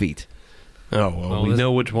 1,500 feet. Oh, well, Well, we this-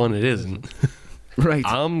 know which one it isn't. Right.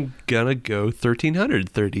 I'm going to go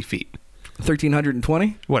 1,330 feet.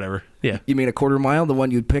 1,320? Whatever. Yeah. You mean a quarter mile, the one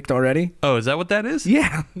you picked already? Oh, is that what that is?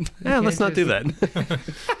 Yeah. Yeah, let's not do that.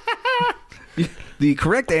 The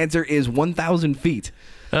correct answer is 1,000 feet.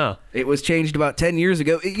 Oh. It was changed about 10 years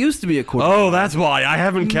ago. It used to be a quarter Oh, mile. that's why I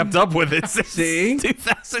haven't kept up with it since See?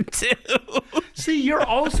 2002. See, you're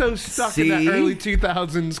also stuck in See? that early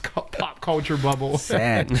 2000s pop culture bubble.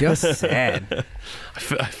 Sad. Just sad. I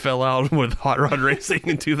fell out with hot rod racing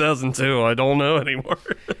in 2002. I don't know anymore.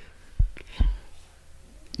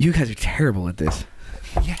 You guys are terrible at this.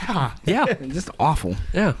 Yeah. Yeah. Just awful.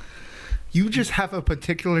 Yeah. You just have a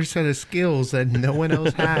particular set of skills that no one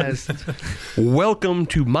else has. Welcome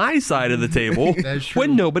to my side of the table That's true.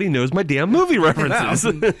 when nobody knows my damn movie references.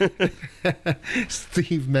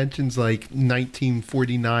 Steve mentions like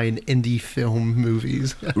 1949 indie film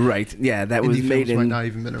movies. Right. Yeah, that was Indie made films might in not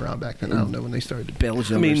even been around back then. I don't know when they started.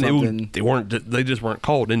 Belgium I mean, or something. they weren't. They just weren't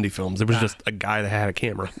called indie films. It was just a guy that had a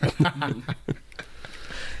camera.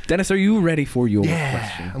 Dennis, are you ready for your Yeah,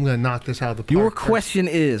 question? I'm gonna knock this out of the park. Your first. question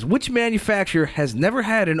is, which manufacturer has never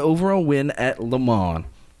had an overall win at Le Mans?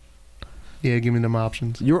 Yeah, give me them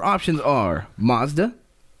options. Your options are Mazda,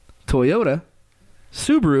 Toyota,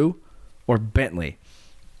 Subaru, or Bentley.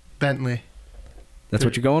 Bentley. That's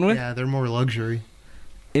what you're going with? Yeah, they're more luxury.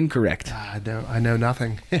 Incorrect. I know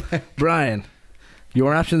nothing. Brian,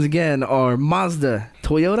 your options again are Mazda,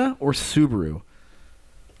 Toyota, or Subaru.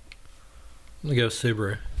 I'm going to go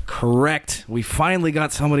Subaru. Correct. We finally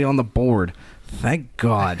got somebody on the board. Thank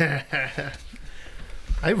God.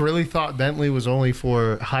 I really thought Bentley was only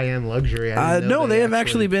for high-end luxury. I didn't know No, they have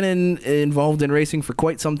actually been involved in racing for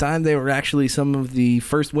quite some time. They were actually some of the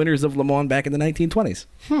first winners of Le Mans back in the 1920s.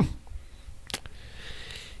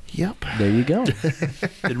 Yep. There you go.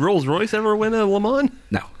 Did Rolls Royce ever win a Le Mans?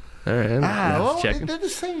 No. All right, Well, checking. they're the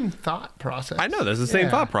same thought process. I know that's the same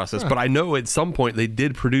Yeah. thought process, but I know at some point they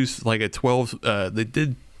did produce like a 12. They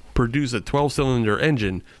did produce a 12-cylinder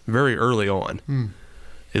engine very early on.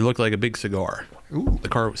 It looked like a big cigar. Ooh. The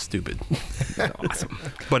car was stupid, Awesome.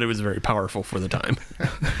 but it was very powerful for the time.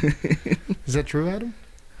 Is that true, Adam?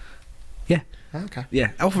 Yeah. Okay.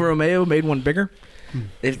 Yeah. Alfa Romeo made one bigger.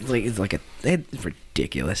 It's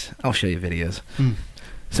ridiculous. I'll show you videos.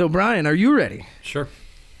 So, Brian, are you ready? Sure.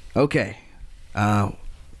 Okay.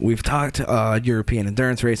 We've talked European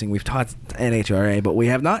endurance racing. We've talked NHRA, but we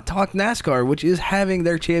have not talked NASCAR, which is having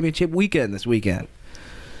their championship weekend this weekend.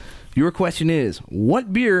 Your question is,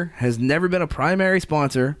 what beer has never been a primary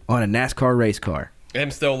sponsor on a NASCAR race car?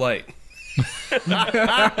 Amstel Light.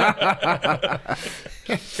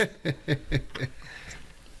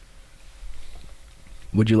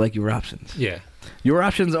 Would you like your options? Yeah. Your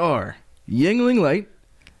options are Yingling Light,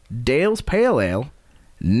 Dale's Pale Ale,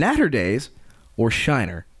 Natter Days, or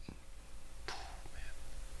Shiner.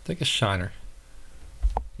 Take a Shiner.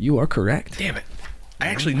 You are correct. Damn it! I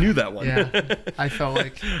actually knew that one. Yeah. I felt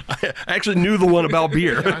like I actually knew the one about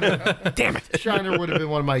beer. Damn it! Shiner would have been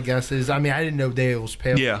one of my guesses. I mean, I didn't know Dale's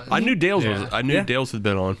Pale. Yeah, I knew Dale's was. I knew Yeah. Dale's had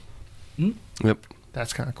been on. Yep.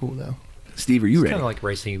 That's kind of cool, though. Steve, are you It's ready? kind of like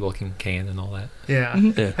racing looking can and all that. Yeah.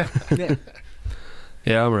 Yeah. Yeah.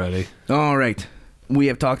 Yeah, I'm ready. All right. We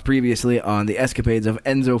have talked previously on the escapades of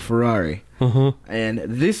Enzo Ferrari. And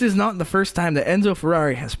this is not the first time that Enzo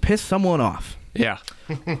Ferrari has pissed someone off. Yeah.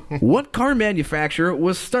 What car manufacturer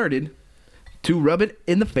was started to rub it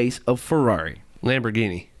in the face of Ferrari?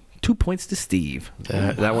 Lamborghini. 2 points to Steve.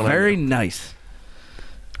 That one. Very nice.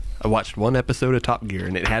 I watched one episode of Top Gear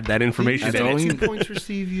and it had that information That's in all it. you- 2 points for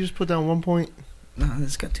Steve. You just put down 1 point. No,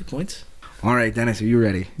 it's got 2 points. All right, Dennis, are you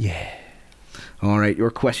ready? Yeah. All right, your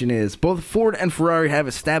question is, both Ford and Ferrari have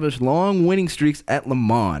established long winning streaks at Le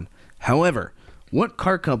Mans. However, what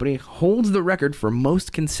car company holds the record for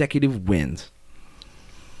most consecutive wins?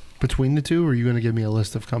 Between the two, or are you going to give me a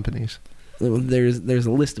list of companies? There's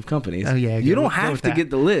a list of companies. Oh, yeah, you go don't with have to that. get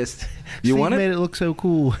the list. You Steve want made it? it look so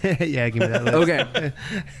cool. Yeah, give me that list.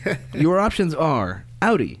 Okay. Your options are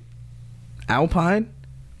Audi, Alpine,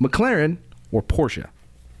 McLaren, or Porsche.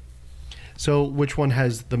 So, which one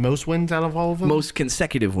has the most wins out of all of them? Most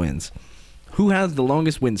consecutive wins. Who has the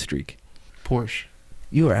longest win streak? Porsche.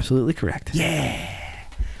 You are absolutely correct. Yeah.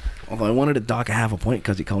 Although I wanted to dock a half a point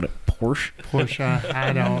because he called it Porsche. Porsche,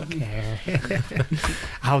 I don't care.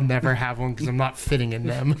 I'll never have one because I'm not fitting in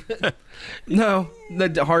them. No,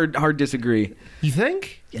 hard disagree. You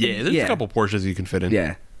think? Yeah, there's Yeah. a couple Porsches you can fit in.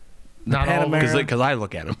 Yeah. The Not all of them. Panamera. Because I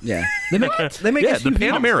look at them. Yeah. They make Yeah, the SUVs.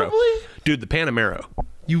 Panamera. Probably. Dude, the Panamera.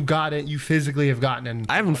 You got it. You physically have gotten in.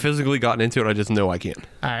 I haven't physically gotten into it. I just know I can't.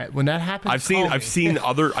 All right, when that happens, I've call seen me.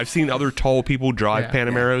 I've seen other tall people drive Yeah.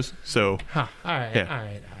 Panameras. So Huh. All right, Yeah. all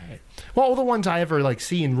right. Well, all the ones I ever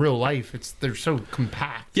see in real life, they're so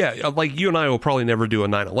compact. yeah, like you and I will probably never do a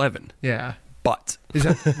 911, Yeah. but Is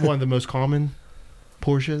that one of the most common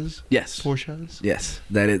Porsches? Yes. Porsches. Yes.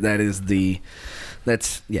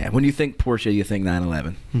 That's when you think Porsche, you think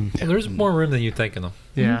 911. Well, there's more room than you think in them.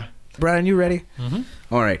 Yeah. Brian, you ready? Mm-hmm.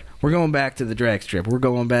 All right. We're going back to the drag strip. We're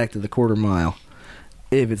going back to the quarter mile.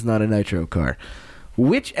 If it's not a nitro car.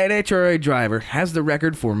 Which NHRA driver has the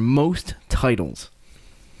record for most titles?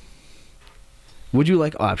 Would you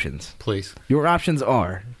like options? Please. Your options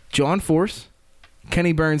are John Force,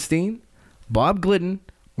 Kenny Bernstein, Bob Glidden,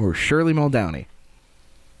 or Shirley Muldowney.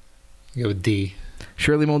 Go with D.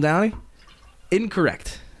 Shirley Muldowney?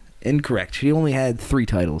 Incorrect. She only had 3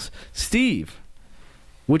 titles. Steve,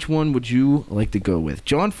 which one would you like to go with?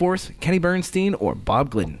 John Force, Kenny Bernstein, or Bob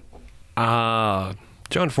Glidden?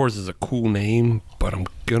 John Force is a cool name, but I'm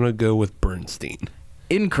gonna go with Bernstein.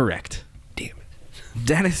 Incorrect. Damn it.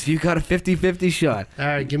 Dennis, you got a 50-50 shot. All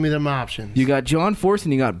right, give me them options. You got John Force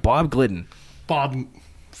and you got Bob Glidden. Bob,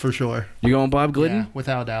 for sure. You going Bob Glidden? Yeah,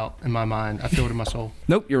 without doubt, in my mind. I feel it in my soul.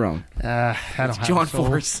 Nope, you're wrong. I don't have John a soul.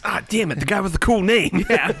 Force. Ah, damn it! The guy with the cool name.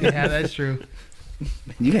 Yeah. Yeah, that's true.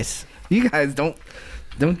 You guys don't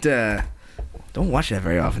watch that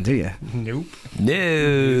very often, do you? Nope.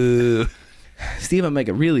 No. Steve, I'll make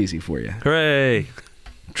it real easy for you. Hooray!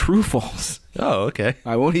 True, false. Oh, okay.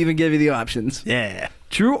 I won't even give you the options. Yeah.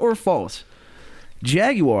 True or false?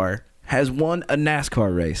 Jaguar has won a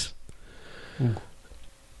NASCAR race.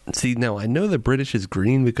 See, now I know the British is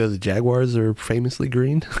green because Jaguars are famously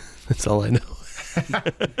green. That's all I know.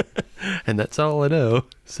 And that's all I know.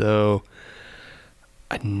 So,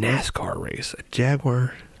 a NASCAR race, a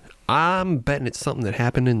Jaguar. I'm betting it's something that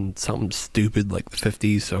happened in something stupid like the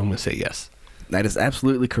 50s, so I'm going to say yes. That is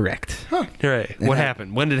absolutely correct. Hooray. What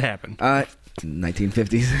happened? When did it happen?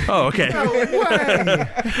 1950s. Oh, okay. No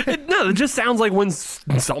way. No, it just sounds like when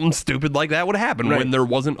something stupid like that would happen, Right. when there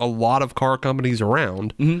wasn't a lot of car companies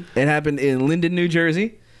around. Mm-hmm. It happened in Linden, New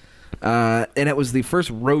Jersey. And it was the first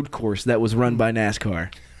road course that was run by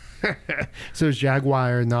NASCAR. So is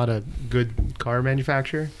Jaguar not a good car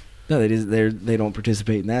manufacturer? No, they don't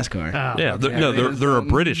participate in NASCAR. Oh, Yeah, okay. they're a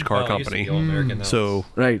British car Well, it used to company. be All American, now So,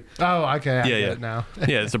 Right. Oh, okay. I Yeah, get yeah. it now.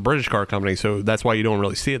 yeah, it's a British car company, so that's why you don't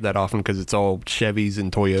really see it that often because it's all Chevys and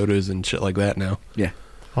Toyotas and shit like that now. Yeah.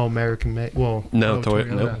 All American made. Well, No, Toyota.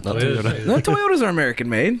 nope, not Toyota. Toyota. No, Toyotas are American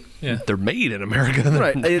made. Yeah. They're made in America.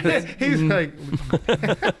 Right. He's like,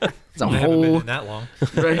 It's a We haven't been whole. in that long.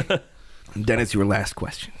 Right. Dennis, your last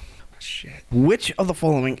question. shit. Which of the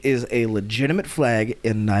following is a legitimate flag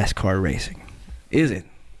in NASCAR racing? Is it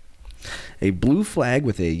a blue flag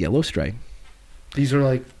with a yellow stripe? These are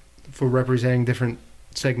like for representing different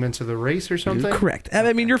segments of the race or something? Correct.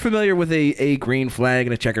 I mean, you're familiar with a green flag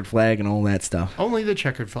and a checkered flag and all that stuff. Only the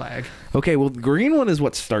checkered flag. Okay, well, the green one is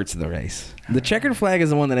what starts the race. The checkered flag is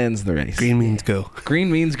the one that ends the race. Green means go. Green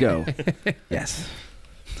means go. Yes.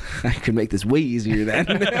 I could make this way easier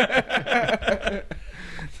then.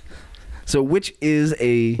 So which is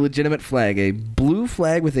a legitimate flag? A blue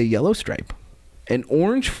flag with a yellow stripe, an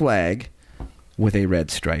orange flag with a red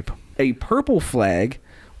stripe, a purple flag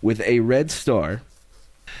with a red star,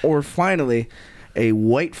 or finally, a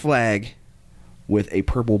white flag with a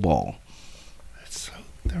purple ball?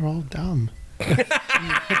 They're all dumb.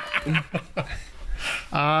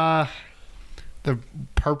 The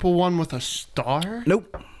purple one with a star?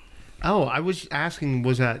 Nope. Oh, I was asking,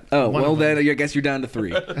 was that? Oh, one well of them? then I guess you're down to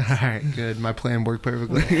 3. All right, good. My plan worked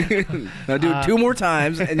perfectly. Now do it 2 more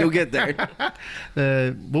times and you'll get there.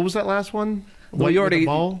 What was that last one? Well, White you with a already-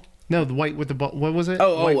 ball? No, the white with the ball. What was it?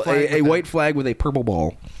 Oh, White flag a with white flag with a purple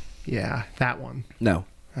ball. Yeah, that one. No.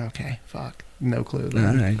 Okay, fuck. No clue.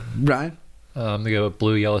 All right. Brian? I'm going to go with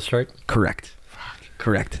blue, yellow stripe. Correct.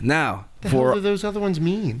 Correct. Now, What the hell do those other ones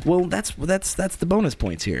mean? well, that's the bonus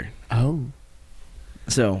points here. Oh.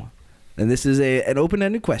 So, and this is an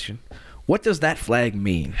open-ended question. What does that flag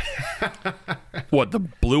mean? What, the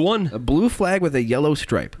blue one? A blue flag with a yellow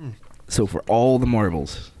stripe. So for all the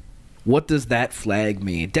marbles, what does that flag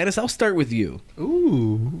mean? Dennis, I'll start with you.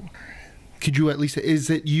 Ooh. Could you at least, is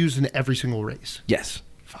it used in every single race? Yes.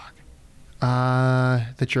 Fuck.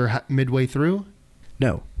 That you're midway through?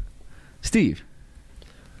 No. Steve.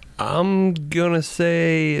 I'm gonna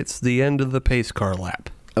say it's the end of the pace car lap.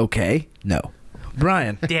 Okay. No.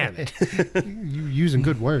 Brian. Damn it. You're using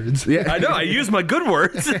good words. Yeah. I know, I use my good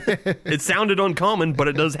words. It sounded uncommon, but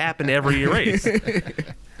it does happen every race.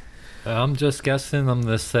 I'm just guessing. I'm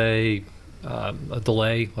going to say a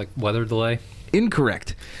delay, like weather delay.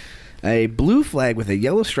 Incorrect. A blue flag with a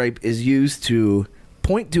yellow stripe is used to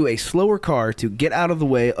point to a slower car to get out of the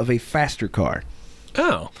way of a faster car.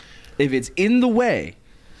 Oh. If it's in the way,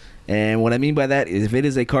 and what I mean by that is if it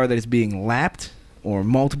is a car that is being lapped or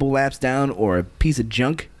multiple laps down or a piece of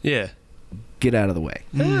junk, Yeah. get out of the way.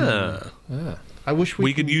 Ah. I wish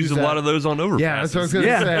We could use a lot of those on overpasses. Yeah, that's what I was going to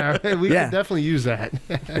Yeah. say. We Yeah. could definitely use that.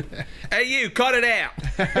 Hey, you, cut it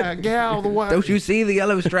out. Get out of the way. Don't you see the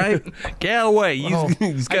yellow stripe? Get out of the way. Oh.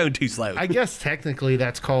 He's going too slow. I guess technically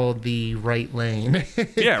that's called the right lane.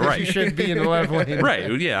 Yeah, 'Cause right. You should be in the left lane.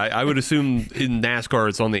 Right, yeah. I would assume in NASCAR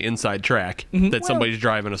it's on the inside track that somebody's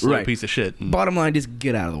driving a slow Right. piece of shit. And- Bottom line, just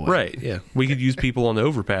get out of the way. right, yeah. We could use people on the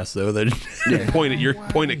overpass, though, that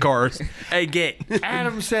point at cars. Hey, get.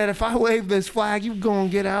 Adam said, if I wave this flag, you going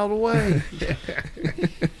to get out of the way.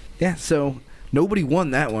 Yeah, so nobody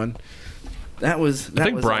won that one. That was. I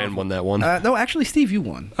think Brian won that one. No, actually, Steve, you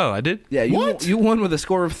won. Oh, I did? Yeah, you won with a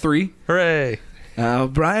score of 3. Hooray.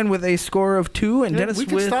 Brian with a score of 2, and Dennis we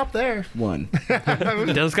can with stop there. 1.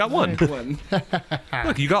 Dennis got one.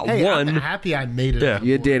 Look, you got Hey, one. I'm happy I made it. Yeah. on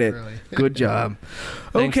You board, did it. really. Good job.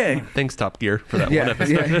 Thanks- Okay. Thanks, Top Gear, for that Yeah, one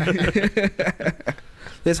episode. yeah.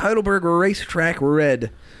 This Heidelberg Racetrack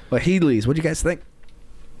Red. Well, Headley's. What do you guys think?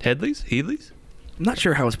 Headleys? Headleys? I'm not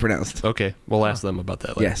sure how it's pronounced. Okay, we'll ask them about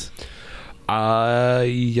that later. Yes.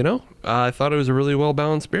 I thought it was a really well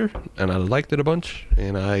balanced beer, and I liked it a bunch.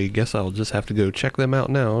 And I guess I'll just have to go check them out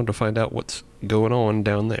now to find out what's going on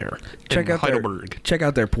down there. Check in out Heidelberg. check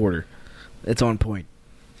out their porter. It's on point.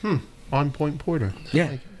 On point porter.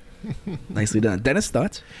 Yeah. Nicely done. Dennis,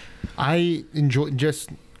 thoughts? I enjoyed just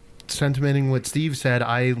sentimenting what Steve said.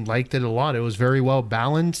 I liked it a lot. It was very well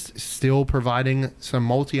balanced, still providing some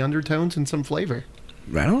multi undertones and some flavor.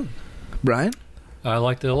 Right on. Brian? I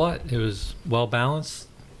liked it a lot. It was well balanced,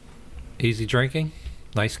 easy drinking,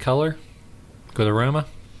 nice color, good aroma,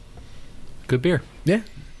 good beer. Yeah.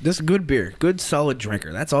 This is good beer. Good solid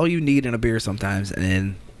drinker. That's all you need in a beer sometimes,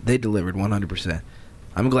 and they delivered 100%.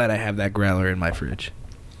 I'm glad I have that growler in my fridge.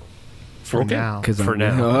 For now. For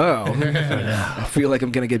now. Oh. I feel like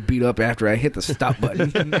I'm going to get beat up after I hit the stop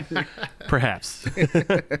button. Perhaps.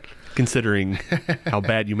 Considering how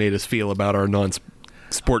bad you made us feel about our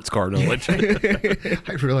non-sports car knowledge.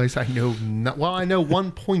 I realize I know I know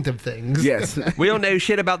one point of things. Yes. We don't know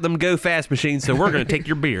shit about them Go Fast machines, so we're going to take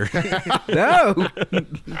your beer. No.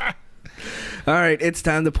 All right. It's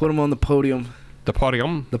time to put them on the podium. The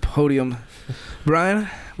podium. The podium. Brian,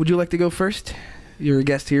 would you like to go first? You're a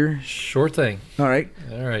guest here. Sure thing. All right.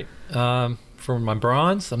 All right. For my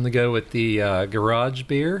bronze, I'm going to go with the garage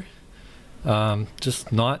beer.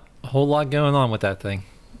 Just not a whole lot going on with that thing.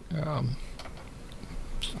 A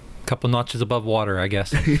couple notches above water, I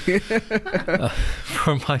guess.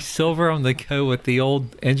 For my silver, I'm going to go with the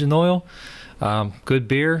old engine oil. Good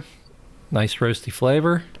beer. Nice roasty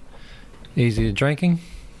flavor. Easy to drinking.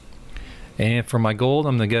 And for my gold,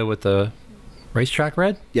 I'm going to go with the Racetrack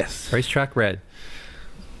Red. Yes. Racetrack Red.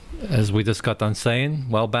 As we just got done saying,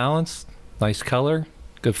 well balanced, nice color,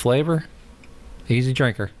 good flavor, easy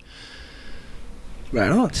drinker.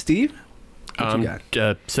 Right on. Steve? What you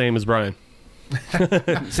got? Same as Brian.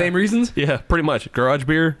 Same reasons? Yeah, pretty much. Garage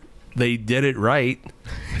beer, they did it right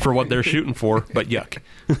for what they're shooting for, but yuck.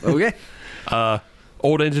 Okay.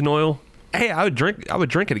 Old engine oil. Hey, I would drink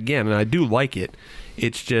it again, and I do like it.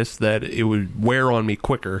 It's just that it would wear on me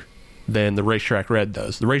quicker than the Racetrack Red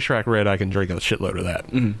does. The Racetrack Red, I can drink a shitload of that.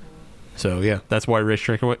 Mhm. So yeah, that's why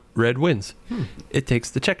Racetrack Red wins. It takes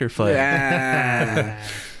the checker flag. Yeah.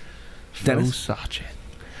 Dennis? Versace.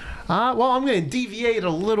 Well, I'm going to deviate a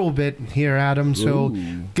little bit here, Adam. So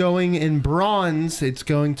Ooh. going in bronze, it's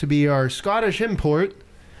going to be our Scottish import,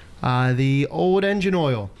 the Old Engine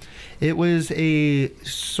Oil. It was a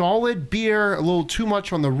solid beer, a little too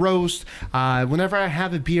much on the roast. Whenever I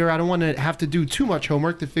have a beer, I don't want to have to do too much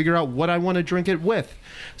homework to figure out what I want to drink it with.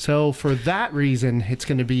 So for that reason, it's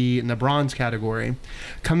going to be in the bronze category.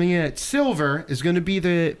 Coming in at silver is going to be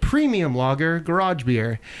the premium lager garage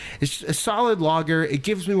beer. It's a solid lager. It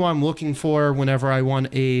gives me what I'm looking for whenever I want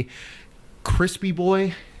a crispy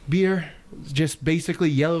boy beer. Just basically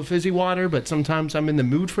yellow fizzy water, but sometimes I'm in the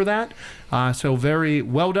mood for that. So very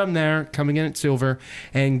well done there, coming in at silver.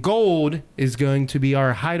 And gold is going to be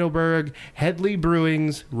our Heidelberg Headley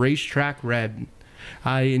Brewing's Racetrack Red.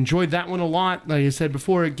 I enjoyed that one a lot. Like I said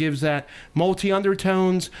before, it gives that malty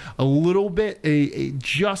undertones, a little bit,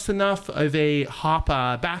 just enough of a hop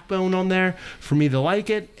backbone on there for me to like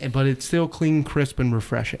it, but it's still clean, crisp, and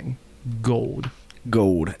refreshing. Gold.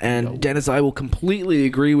 And Dennis, I will completely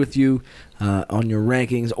agree with you on your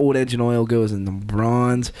rankings. Old Engine Oil goes in the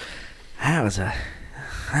bronze. That was a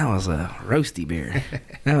roasty beer.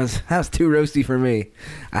 that was too roasty for me.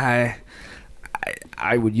 I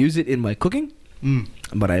would use it in my cooking,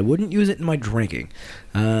 but I wouldn't use it in my drinking.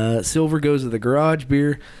 Silver goes to the garage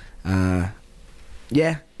beer.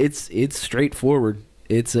 Yeah, it's straightforward.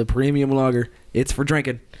 It's a premium lager. It's for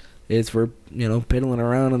drinking. It's for, piddling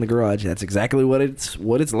around in the garage. That's exactly what it's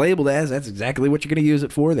labeled as. That's exactly what you're going to use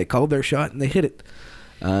it for. They called their shot and they hit it.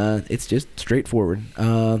 It's just straightforward.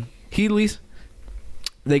 Heatley's,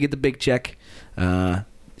 they get the big check. They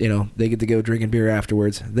get to go drinking beer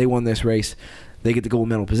afterwards. They won this race. They get the gold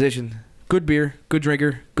medal position. Good beer, good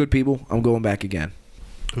drinker, good people. I'm going back again.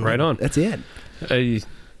 Right on. That's it.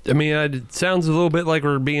 It sounds a little bit like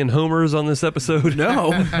we're being homers on this episode. No.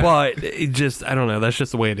 But I don't know. That's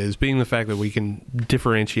just the way it is. Being the fact that we can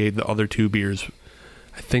differentiate the other two beers,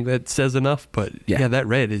 I think that says enough. But yeah that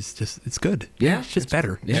red is it's good. Yeah. It's just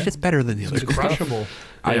better. Yeah. It's just better than the other. It's crushable.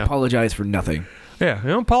 I apologize for nothing. Yeah, I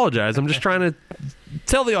don't apologize. I'm just trying to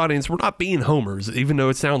tell the audience we're not being homers, even though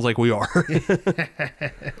it sounds like we are.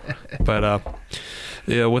 But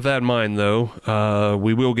with that in mind, though,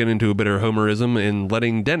 we will get into a bit of homerism in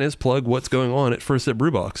letting Dennis plug what's going on at First Sip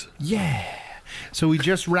Brewbox. Yeah. So we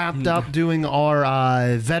just wrapped up doing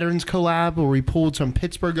our Veterans collab where we pulled some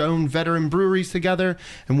Pittsburgh-owned veteran breweries together.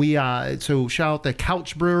 And we, so shout out to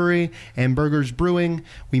Couch Brewery and Burgers Brewing.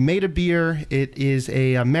 We made a beer. It is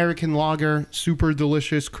a American lager, super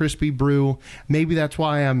delicious, crispy brew. Maybe that's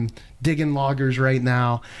why I'm digging lagers right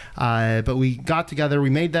now. But we got together, we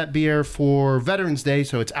made that beer for Veterans Day,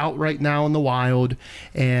 so it's out right now in the wild,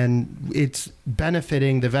 and it's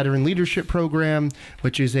benefiting the Veteran Leadership Program,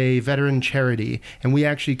 which is a veteran charity. And we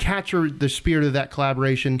actually captured the spirit of that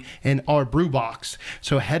collaboration in our brew box.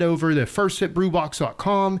 So head over to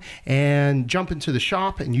firstsipbrewbox.com and jump into the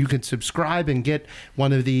shop, and you can subscribe and get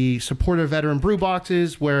one of the supporter veteran brew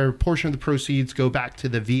boxes where a portion of the proceeds go back to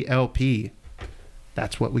the VLP.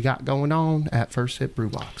 That's what we got going on at First Sip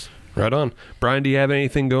Brewbox. Right on. Brian, do you have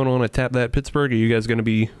anything going on at Tap That Pittsburgh? Are you guys going to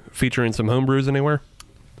be featuring some homebrews anywhere?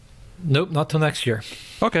 Nope, not till next year.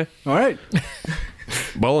 Okay. All right.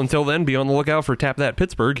 Well, until then, be on the lookout for Tap That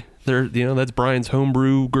Pittsburgh. That's Brian's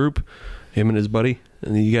homebrew group, him and his buddy.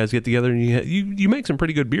 And then you guys get together and you make some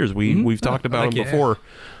pretty good beers. We've talked about them before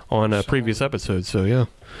on previous episodes. So, yeah,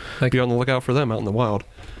 be on the lookout for them out in the wild.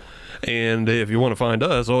 And if you want to find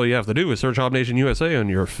us, all you have to do is search Hop Nation USA on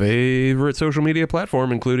your favorite social media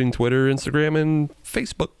platform, including Twitter, Instagram, and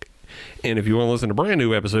Facebook. And if you want to listen to brand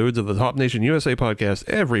new episodes of the Hop Nation USA podcast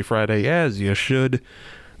every Friday, as you should,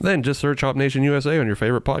 then just search Hop Nation USA on your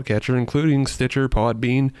favorite podcatcher, including Stitcher,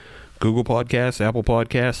 Podbean, Google Podcasts, Apple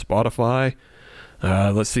Podcasts, Spotify.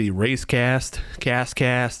 Let's see, Racecast,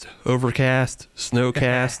 Castcast, Overcast,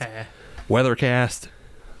 Snowcast, Weathercast,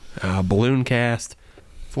 Ballooncast.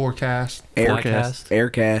 Forecast. Aircast.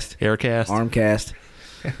 Armcast.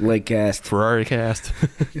 Lakecast.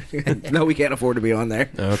 Ferraricast. No, we can't afford to be on there.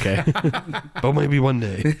 Okay. But maybe one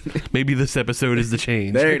day. Maybe this episode is the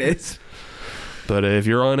change. There it is. But if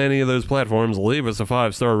you're on any of those platforms, leave us a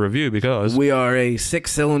 5-star review because we are a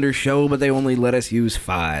 6-cylinder show, but they only let us use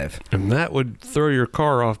 5. And that would throw your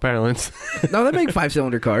car off balance. No, they make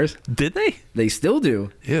 5-cylinder cars. Did they? They still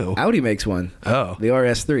do. Ew. Audi makes one. Oh. The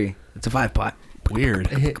RS3. It's a 5-pot. Weird.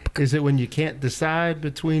 Is it when you can't decide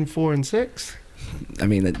between 4 and 6? I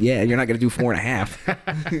mean, yeah, you're not going to do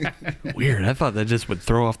 4.5. Weird. I thought that just would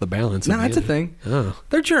throw off the balance. No, that's a thing. Oh.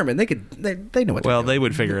 They're German. They know what. Well, they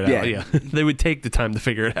would figure it out. Yeah, they would take the time to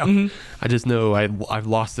figure it out. Mm-hmm. I just know I've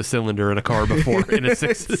lost a cylinder in a car before in a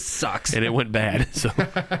 6. It sucks, and it went bad. So,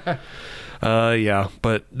 yeah,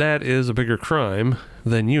 but that is a bigger crime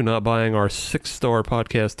than you not buying our 6-star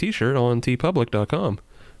podcast T-shirt on tpublic.com.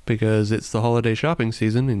 because it's the holiday shopping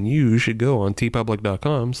season, and you should go on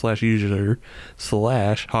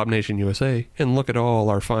tpublic.com/user/HopNationUSA and look at all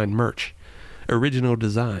our fine merch. Original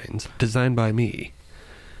designs, designed by me.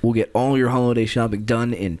 We'll get all your holiday shopping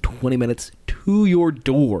done in 20 minutes to your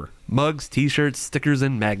door. Mugs, t-shirts, stickers,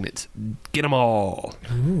 and magnets. Get them all.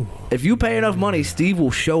 If you pay enough money, Steve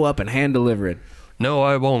will show up and hand deliver it. No,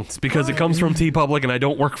 I won't, because it comes from TeePublic, and I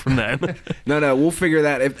don't work from that. No, we'll figure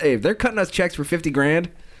that. If they're cutting us checks for $50,000,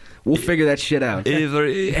 we'll figure that shit out.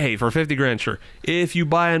 Hey, for $50,000, sure. If you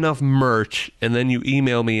buy enough merch and then you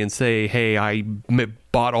email me and say, "Hey, I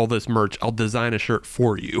bought all this merch. I'll design a shirt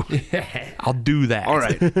for you." I'll do that. All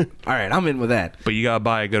right, I'm in with that. But you gotta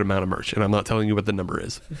buy a good amount of merch, and I'm not telling you what the number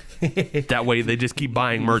is. That way, they just keep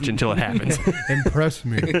buying merch until it happens. Impress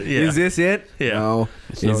me. Yeah. Is this it? Yeah. No.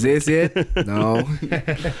 Is this it? No.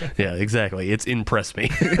 Yeah, exactly. It's impress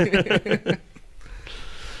me.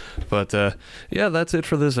 But, yeah, that's it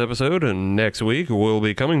for this episode, and next week we'll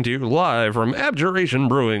be coming to you live from Abjuration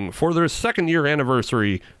Brewing for their 2nd-year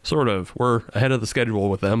anniversary, sort of. We're ahead of the schedule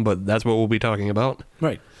with them, but that's what we'll be talking about.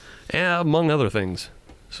 Right. Among other things.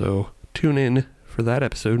 So, tune in for that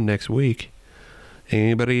episode next week.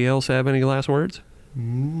 Anybody else have any last words?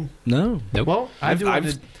 No. Nope. Well, I do want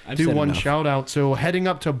to do said one enough. shout out. So heading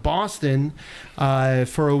up to Boston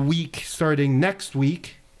for a week starting next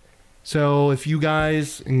week. So if you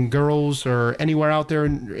guys and girls or anywhere out there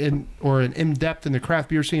in depth in the craft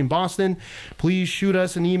beer scene in Boston, please shoot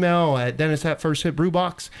us an email at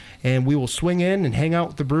Dennis@FirstHitBrewBox, and we will swing in and hang out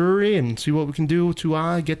with the brewery and see what we can do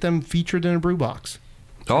to get them featured in a brew box.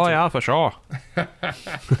 Oh, yeah, for sure.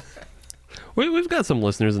 We've got some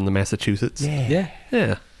listeners in the Massachusetts. Yeah.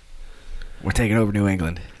 Yeah. We're taking over New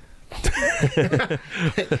England.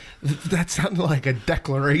 That sounded like a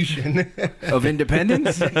declaration. Of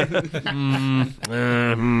independence? Make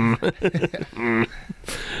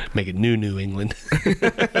it New England.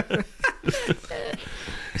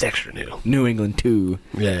 It's extra new. New England, too.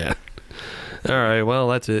 Yeah. All right, well,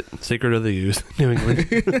 that's it. Secret of the Use. New England.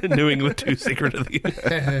 New England 2, Secret of the Use.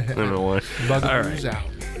 I don't know why. Bug All Brews right. out.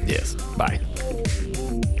 Yes. Bye.